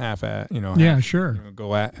half go at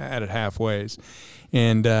it halfways,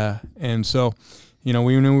 and so. We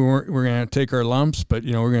knew we were going to take our lumps, but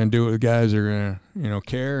we're going to do it with guys that are going to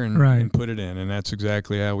care and put it in, and that's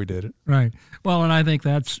exactly how we did it. Right. Well, and I think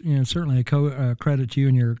that's certainly a credit to you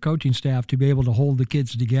and your coaching staff to be able to hold the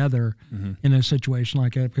kids together in a situation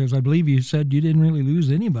like that, because I believe you said you didn't really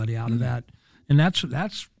lose anybody out of that, and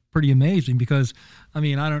that's pretty amazing. Because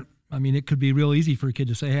it could be real easy for a kid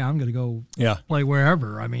to say, "Hey, I'm going to go play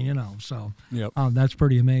wherever." That's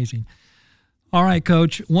pretty amazing. All right,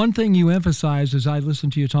 Coach. One thing you emphasize as I listen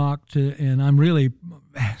to you talk, and it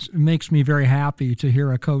makes me very happy to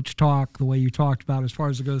hear a coach talk the way you talked about as far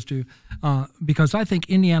as it goes to, because I think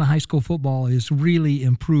Indiana high school football is really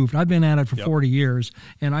improved. I've been at it for 40 years,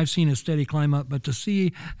 and I've seen a steady climb up. But to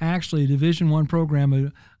see actually a Division I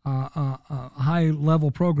program, a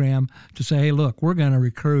high-level program, to say, hey, look, we're going to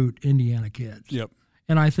recruit Indiana kids. Yep.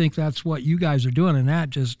 And I think that's what you guys are doing, and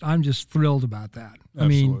I'm just thrilled about that.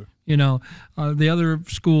 Absolutely. The other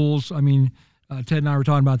schools, Ted and I were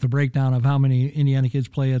talking about the breakdown of how many Indiana kids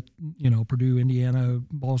play at, Purdue, Indiana,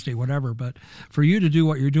 Ball State, whatever. But for you to do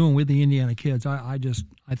what you're doing with the Indiana kids, I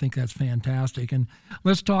think that's fantastic. And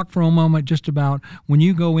let's talk for a moment just about when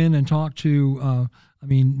you go in and talk to,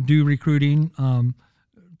 do recruiting,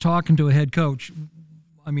 talking to a head coach.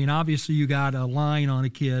 Obviously you got a line on a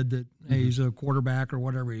kid that he's a quarterback or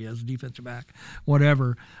whatever he is, defensive back,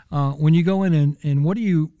 whatever. When you go in and what are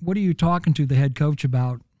you talking to the head coach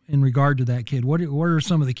about in regard to that kid? What are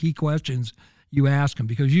some of the key questions you ask him?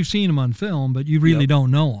 Because you've seen him on film, but you really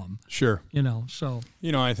don't know him. Sure.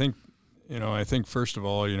 I think first of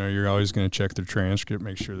all, you're always going to check their transcript,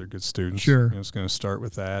 make sure they're good students. Sure. It's going to start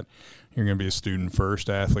with that. You're going to be a student first,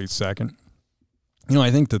 athlete second.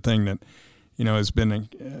 I think the thing that has been,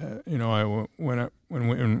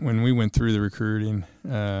 when we went through the recruiting,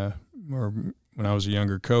 or when I was a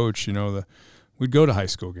younger coach, we'd go to high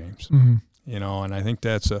school games, and I think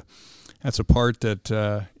that's a part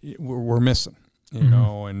that we're missing,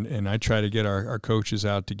 and I try to get our coaches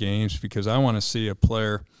out to games because I want to see a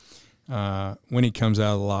player when he comes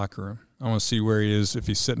out of the locker room. I want to see where he is if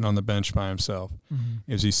he's sitting on the bench by himself.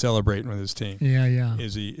 Mm-hmm. Is he celebrating with his team? Yeah.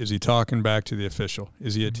 Is he talking back to the official?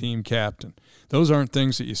 Is he a team captain? Those aren't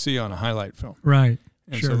things that you see on a highlight film. Right.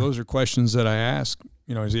 And so those are questions that I ask.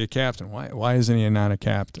 Is he a captain? Why isn't he not a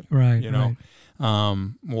captain? Right. Right.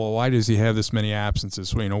 Well, why does he have this many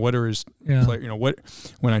absences? What are his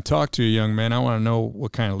when I talk to a young man, I want to know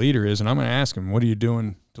what kind of leader he is, and I'm going to ask him, what are you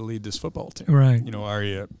doing to lead this football team? Right. Are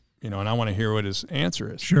you, and I want to hear what his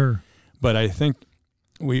answer is. Sure. But I think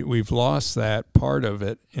we've lost that part of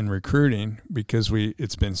it in recruiting because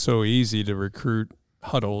it's been so easy to recruit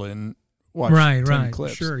huddle and watch 10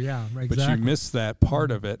 clips. Sure, yeah, exactly. But you miss that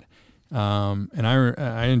part of it. And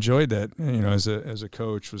I enjoyed that, as a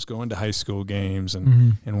coach, was going to high school games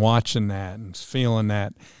and watching that and feeling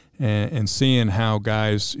that and seeing how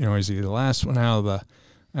guys, is he the last one out of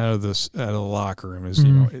the locker room? Is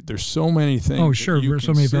there's so many things. Oh, sure, there's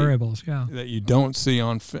so many variables, that you don't see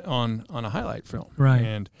on a highlight film, right?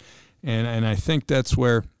 And I think that's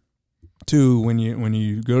where, too, when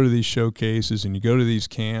you go to these showcases and you go to these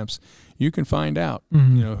camps, you can find out,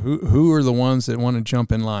 who are the ones that want to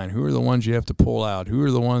jump in line, who are the ones you have to pull out, who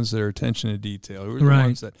are the ones that are attention to detail, who are the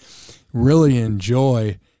ones that really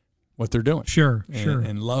enjoy what they're doing,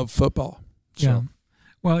 and love football. So. Yeah.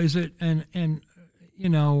 Well, is it and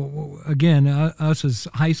again, us as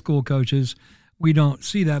high school coaches, we don't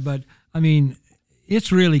see that, but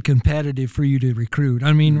it's really competitive for you to recruit.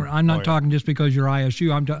 I'm not talking just because you're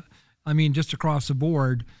ISU. Just across the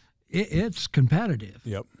board, it's competitive.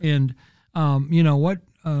 Yep. And what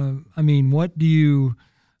do you?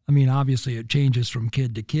 I mean, obviously it changes from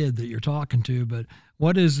kid to kid that you're talking to, but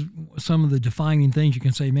what is some of the defining things you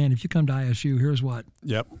can say, man, if you come to ISU, here's what.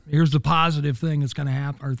 Yep. Here's the positive thing that's going to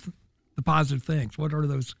happen, or the positive things. What are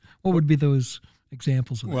those? What would be those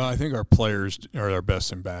examples of that? Well, I think our players are our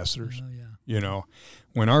best ambassadors. Yeah. You know,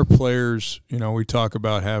 when our players, you know, we talk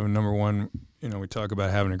about having, number one, you know, we talk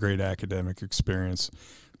about having a great academic experience,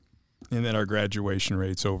 and then our graduation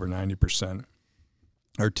rate's over 90%.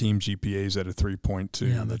 Our team GPA is at a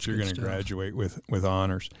 3.2 that you're going to graduate with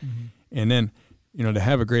honors. Mm-hmm. And then, you know, to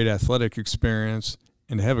have a great athletic experience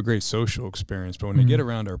and to have a great social experience. But when they get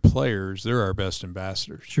around our players, they're our best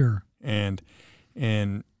ambassadors. Sure. And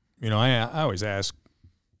you know, I always ask,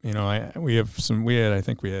 you know, I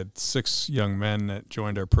think we had 6 young men that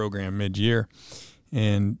joined our program mid-year.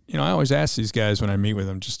 And, you know, I always ask these guys when I meet with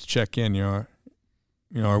them just to check in, you know,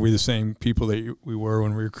 are we the same people that we were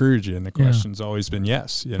when we recruited you? And the question's always been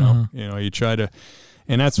yes, you know. Uh-huh. You know, you try to –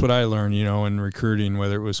 and that's what I learned, you know, in recruiting,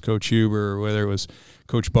 whether it was Coach Huber or whether it was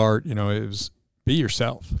Coach Bart, you know, it was be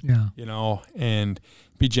yourself, you know, and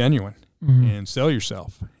be genuine and sell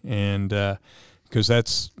yourself. And because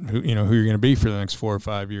that's who you're going to be for the next 4 or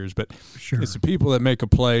 5 years. But it's the people that make a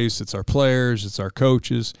place. It's our players. It's our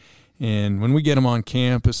coaches. And when we get them on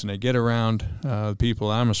campus and they get around the people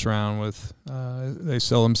I'm around with, they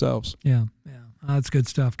sell themselves. Yeah. That's good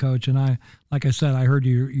stuff, Coach. And like I said, I heard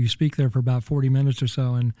you speak there for about 40 minutes or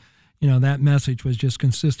so, and you know that message was just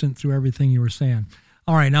consistent through everything you were saying.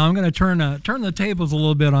 All right, now I'm going to turn the tables a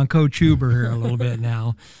little bit on Coach Huber here a little bit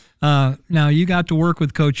now. Now you got to work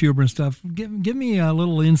with Coach Huber and stuff. Give me a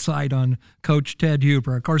little insight on Coach Ted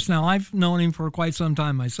Huber. Of course, now I've known him for quite some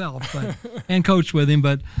time myself, and coached with him.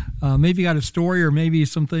 But maybe you got a story or maybe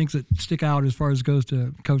some things that stick out as far as goes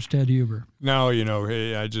to Coach Ted Huber. No, you know,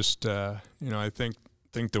 hey, I just you know, I think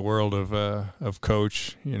the world of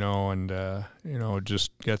Coach, you know, and you know,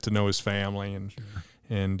 just got to know his family and. Sure.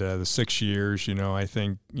 And the 6 years, you know, I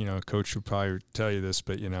think, you know, Coach would probably tell you this,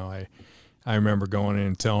 but, you know, I remember going in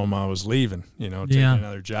and telling him I was leaving, you know, taking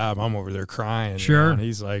another job. I'm over there crying. Sure. You know, and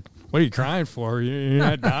he's like, what are you crying for? You're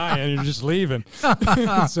not dying. You're just leaving.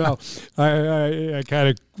 So I kind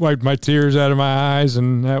of wiped my tears out of my eyes,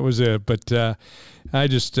 and that was it. But I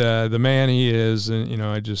just the man he is, and, you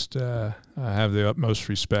know, I just I have the utmost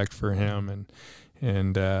respect for him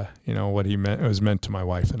and you know, what he was meant to my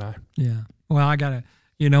wife and I. Yeah. Well, I got to.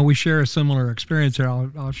 You know, we share a similar experience here.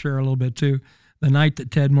 I'll share a little bit, too. The night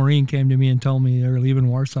that Ted Maureen came to me and told me they were leaving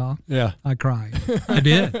Warsaw, I cried. I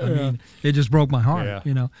did. I mean, it just broke my heart,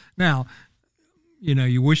 you know. Now, you know,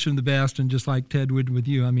 you wish him the best, and just like Ted would with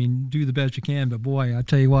you, I mean, do the best you can. But, boy, I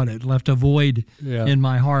tell you what, it left a void in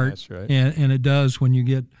my heart. That's right. And it does when you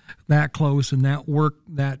get that close and that work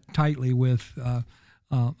that tightly with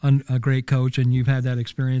a great coach. And you've had that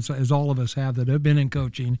experience, as all of us have that have been in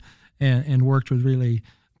coaching, and worked with really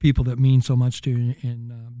people that mean so much to you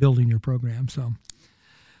in building your program. So,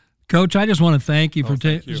 Coach, I just want to thank you for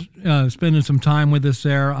spending some time with us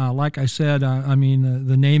there. Like I said, I mean,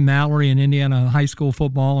 the name Mallory in Indiana high school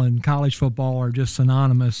football and college football are just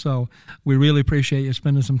synonymous. So we really appreciate you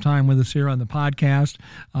spending some time with us here on the podcast.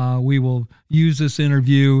 We will use this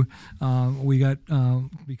interview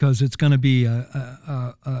because it's going to be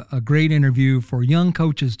a great interview for young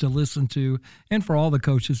coaches to listen to and for all the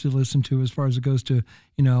coaches to listen to as far as it goes to,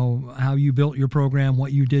 you know, how you built your program,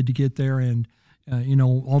 what you did to get there, and you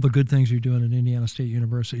know, all the good things you're doing at Indiana State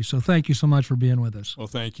University. So thank you so much for being with us. Well,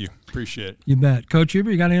 thank you. Appreciate it. You bet. Coach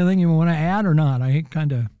Huber, you got anything you want to add or not? I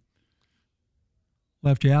kind of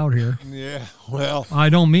left you out here. Yeah, well. I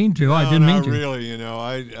don't mean to. No, I didn't mean to. Not really. You know,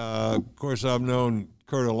 of course, I've known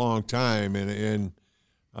Kurt a long time, and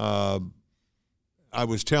I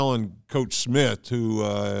was telling Coach Smith, who,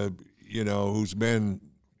 you know, who's been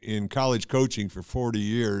in college coaching for 40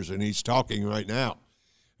 years, and he's talking right now.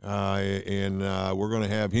 And we're going to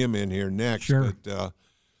have him in here next. Sure. But,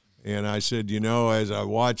 and I said, you know, as I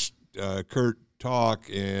watched Kurt talk,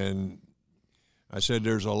 and I said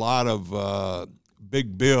there's a lot of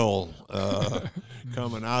Big Bill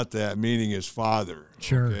coming out that, meaning his father.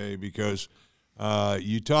 Sure. Okay, because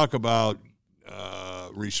you talk about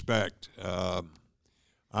respect.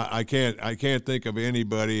 I can't think of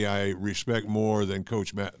anybody I respect more than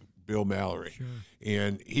Coach Bill Mallory. Sure.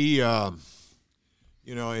 And he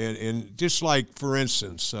you know, and just like, for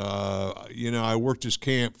instance, you know, I worked his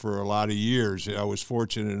camp for a lot of years. I was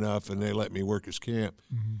fortunate enough, and they let me work his camp.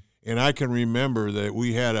 Mm-hmm. And I can remember that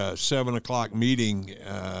we had a 7:00 meeting,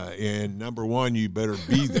 and number one, you better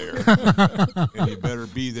be there, and you better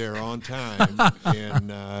be there on time,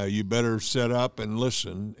 and you better set up and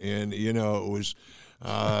listen. And, you know, it was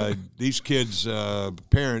These kids'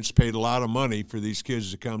 parents paid a lot of money for these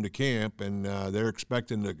kids to come to camp, and they're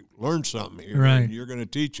expecting to learn something here, right. and you're going to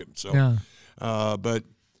teach them. So, but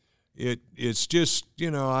it's just,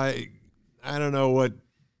 I don't know what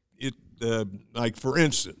it like, for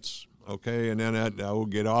instance, okay, and then I will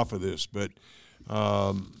get off of this, but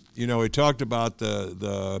we talked about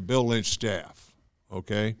the Bill Lynch staff,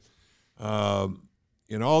 okay.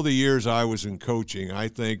 In all the years I was in coaching, I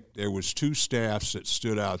think there was 2 staffs that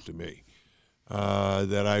stood out to me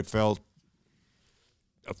that I felt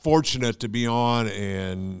fortunate to be on,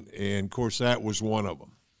 and of course that was one of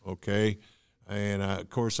them. Okay, and of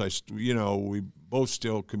course we both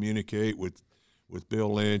still communicate with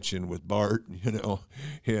Bill Lynch and with Bart, and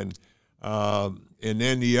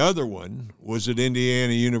then the other one was at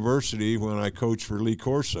Indiana University when I coached for Lee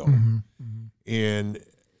Corso, and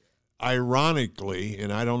ironically,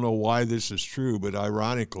 and I don't know why this is true, but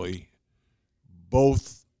ironically,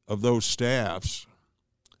 both of those staffs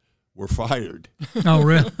were fired. Oh,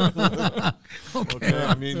 really? Okay.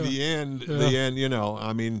 I mean, the end, right.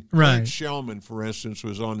 Frank Shellman, for instance,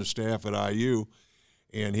 was on the staff at IU,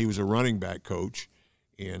 and he was a running back coach,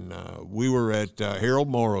 and we were at Harold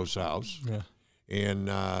Morrow's house, and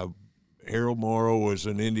Harold Morrow was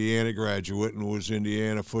an Indiana graduate and was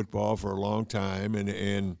Indiana football for a long time,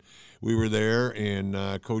 and we were there, and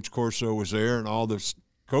Coach Corso was there, and all the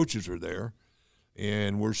coaches were there,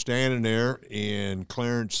 and we're standing there, and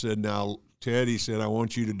Clarence said, "Now, Ted," he said, "I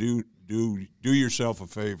want you to do yourself a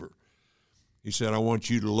favor." He said, "I want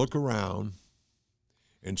you to look around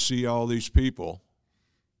and see all these people,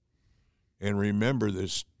 and remember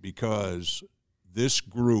this, because this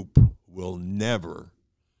group will never,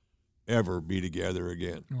 ever be together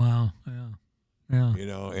again." Wow. Yeah.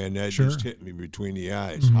 And that just hit me between the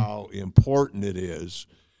eyes, how important it is,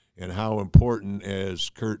 and how important, as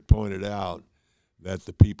Kurt pointed out, that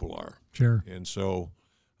the people are. Sure. And so,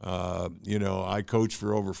 I coached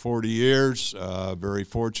for over 40 years, very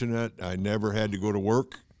fortunate. I never had to go to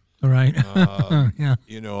work. All right. Yeah.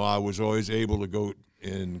 I was always able to go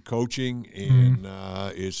in coaching, and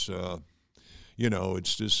it's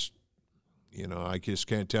just, I just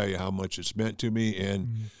can't tell you how much it's meant to me,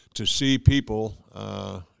 and to see people,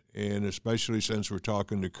 and especially since we're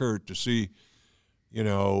talking to Kurt, to see,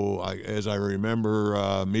 as I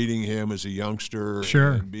remember meeting him as a youngster,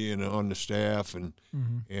 and being on the staff, and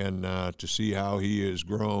to see how he has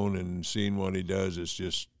grown and seeing what he does,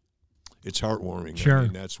 it's heartwarming. Sure. I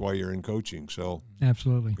mean, that's why you're in coaching. So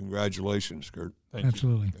absolutely. Congratulations, Kurt.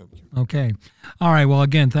 Absolutely. Thank you. Okay. All right. Well,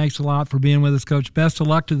 again, thanks a lot for being with us, Coach. Best of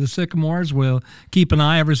luck to the Sycamores. We'll keep an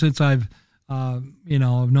eye. Ever since I've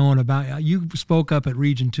known about you, spoke up at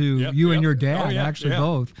Region 2. And your dad,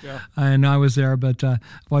 both. Yeah. And I was there, but I've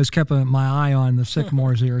always kept my eye on the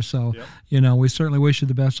Sycamores here. So, we certainly wish you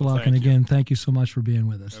the best of luck. Thank you so much for being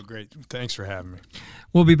with us. Oh, great. Thanks for having me.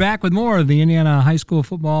 We'll be back with more of the Indiana High School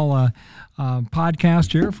Football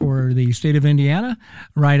podcast here for the state of Indiana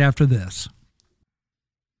right after this.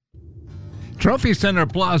 Trophy Center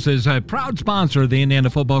Plus is a proud sponsor of the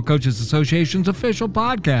Indiana Football Coaches Association's official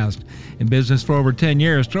podcast. In business for over 10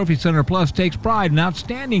 years, Trophy Center Plus takes pride in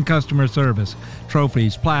outstanding customer service.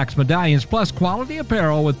 Trophies, plaques, medallions, plus quality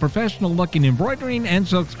apparel with professional-looking embroidering and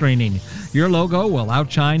silk screening. Your logo will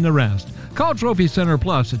outshine the rest. Call Trophy Center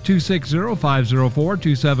Plus at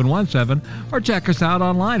 260-504-2717 or check us out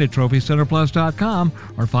online at trophycenterplus.com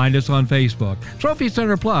or find us on Facebook. Trophy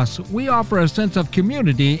Center Plus, we offer a sense of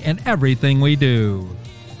community in everything we do.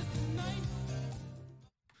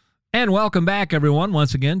 And welcome back, everyone,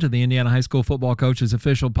 once again to the Indiana High School Football Coaches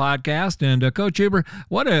official podcast. And Coach Huber,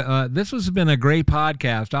 this has been a great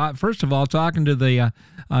podcast. First of all, talking to the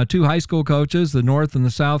 2 high school coaches, the North and the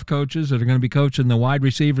South coaches that are going to be coaching the wide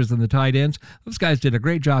receivers and the tight ends. Those guys did a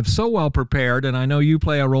great job, so well prepared, and I know you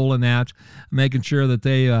play a role in that, making sure that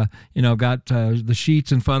they, got the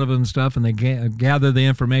sheets in front of them and stuff, and they gather the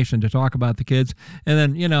information to talk about the kids. And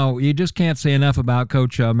then, you just can't say enough about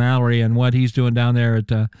Coach Mallory and what he's doing down there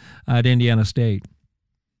at Indiana State.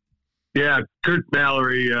 Yeah, Curt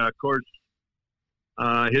Mallory, of course,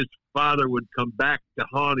 his father would come back to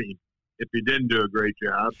haunt him if he didn't do a great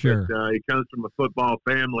job. Sure. But he comes from a football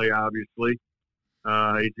family, obviously.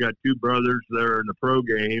 He's got 2 brothers that are in the pro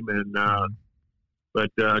game, and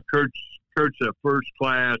but Kurt's a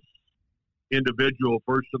first-class individual,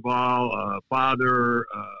 first of all, father,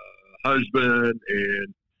 husband,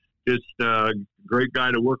 and just a great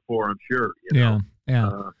guy to work for, I'm sure. Yeah.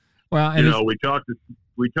 Well, and we talked to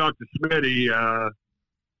Smitty,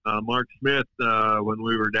 Mark Smith, when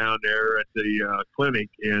we were down there at the clinic,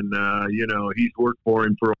 and he's worked for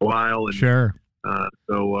him for a while, and sure.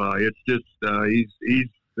 So it's just he's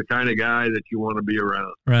the kind of guy that you want to be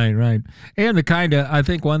around. Right. And the kind of, I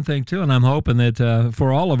think one thing too, and I'm hoping that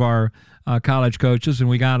for all of our college coaches, and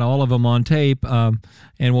we got all of them on tape, and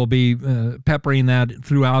we'll be peppering that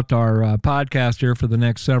throughout our podcast here for the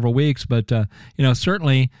next several weeks. But,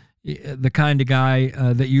 certainly the kind of guy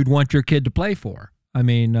that you'd want your kid to play for. I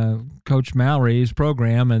mean, Coach Mallory's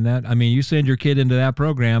program, and that, I mean, you send your kid into that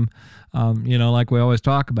program, like we always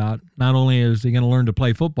talk about, not only is he going to learn to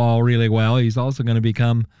play football really well, he's also going to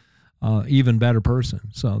become even better person.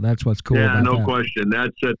 So that's what's cool about that. Yeah, no question.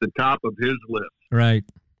 That's at the top of his list. Right.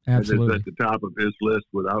 Absolutely. It's at the top of his list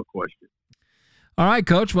without question. All right,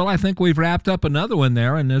 Coach. Well, I think we've wrapped up another one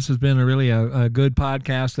there, and this has been a good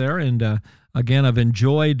podcast there. And, again, I've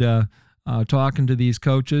enjoyed talking to these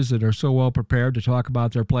coaches that are so well prepared to talk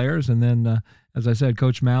about their players. And then, as I said,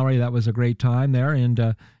 Coach Mallory, that was a great time there.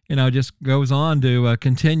 And, just goes on to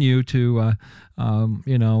continue to,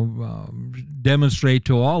 demonstrate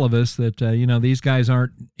to all of us that, these guys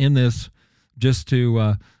aren't in this just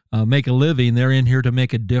to make a living. They're in here to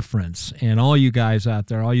make a difference. And all you guys out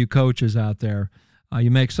there, all you coaches out there,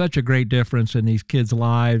 you make such a great difference in these kids'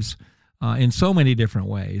 lives in so many different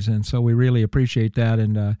ways. And so we really appreciate that.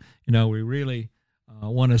 And, we really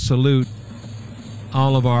want to salute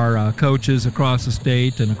all of our coaches across the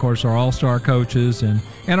state, and, of course, our all-star coaches and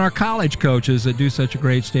our college coaches that do such a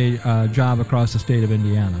great job across the state of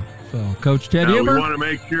Indiana. So, Coach Ted Huber? We want to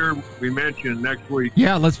make sure we mention next week.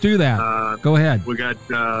 Yeah, let's do that. Go ahead. We got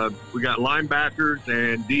linebackers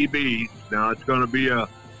and DBs. Now, it's going to be a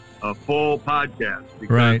full podcast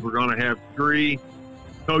because we're going to have 3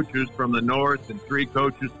 coaches from the north and 3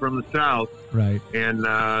 coaches from the south. Right. And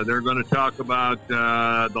they're going to talk about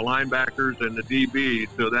the linebackers and the DBs.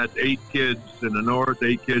 So that's 8 kids in the north,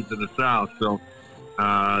 8 kids in the south. So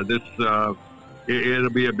it'll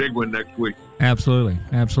be a big one next week.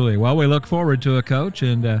 Absolutely. Well, we look forward to it, Coach,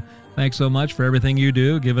 and thanks so much for everything you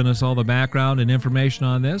do, giving us all the background and information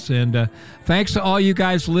on this. And thanks to all you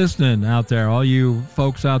guys listening out there, all you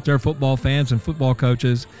folks out there, football fans and football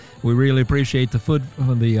coaches. We really appreciate the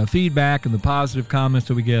feedback and the positive comments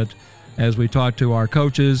that we get as we talk to our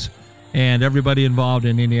coaches and everybody involved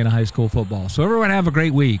in Indiana high school football. So everyone have a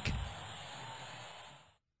great week.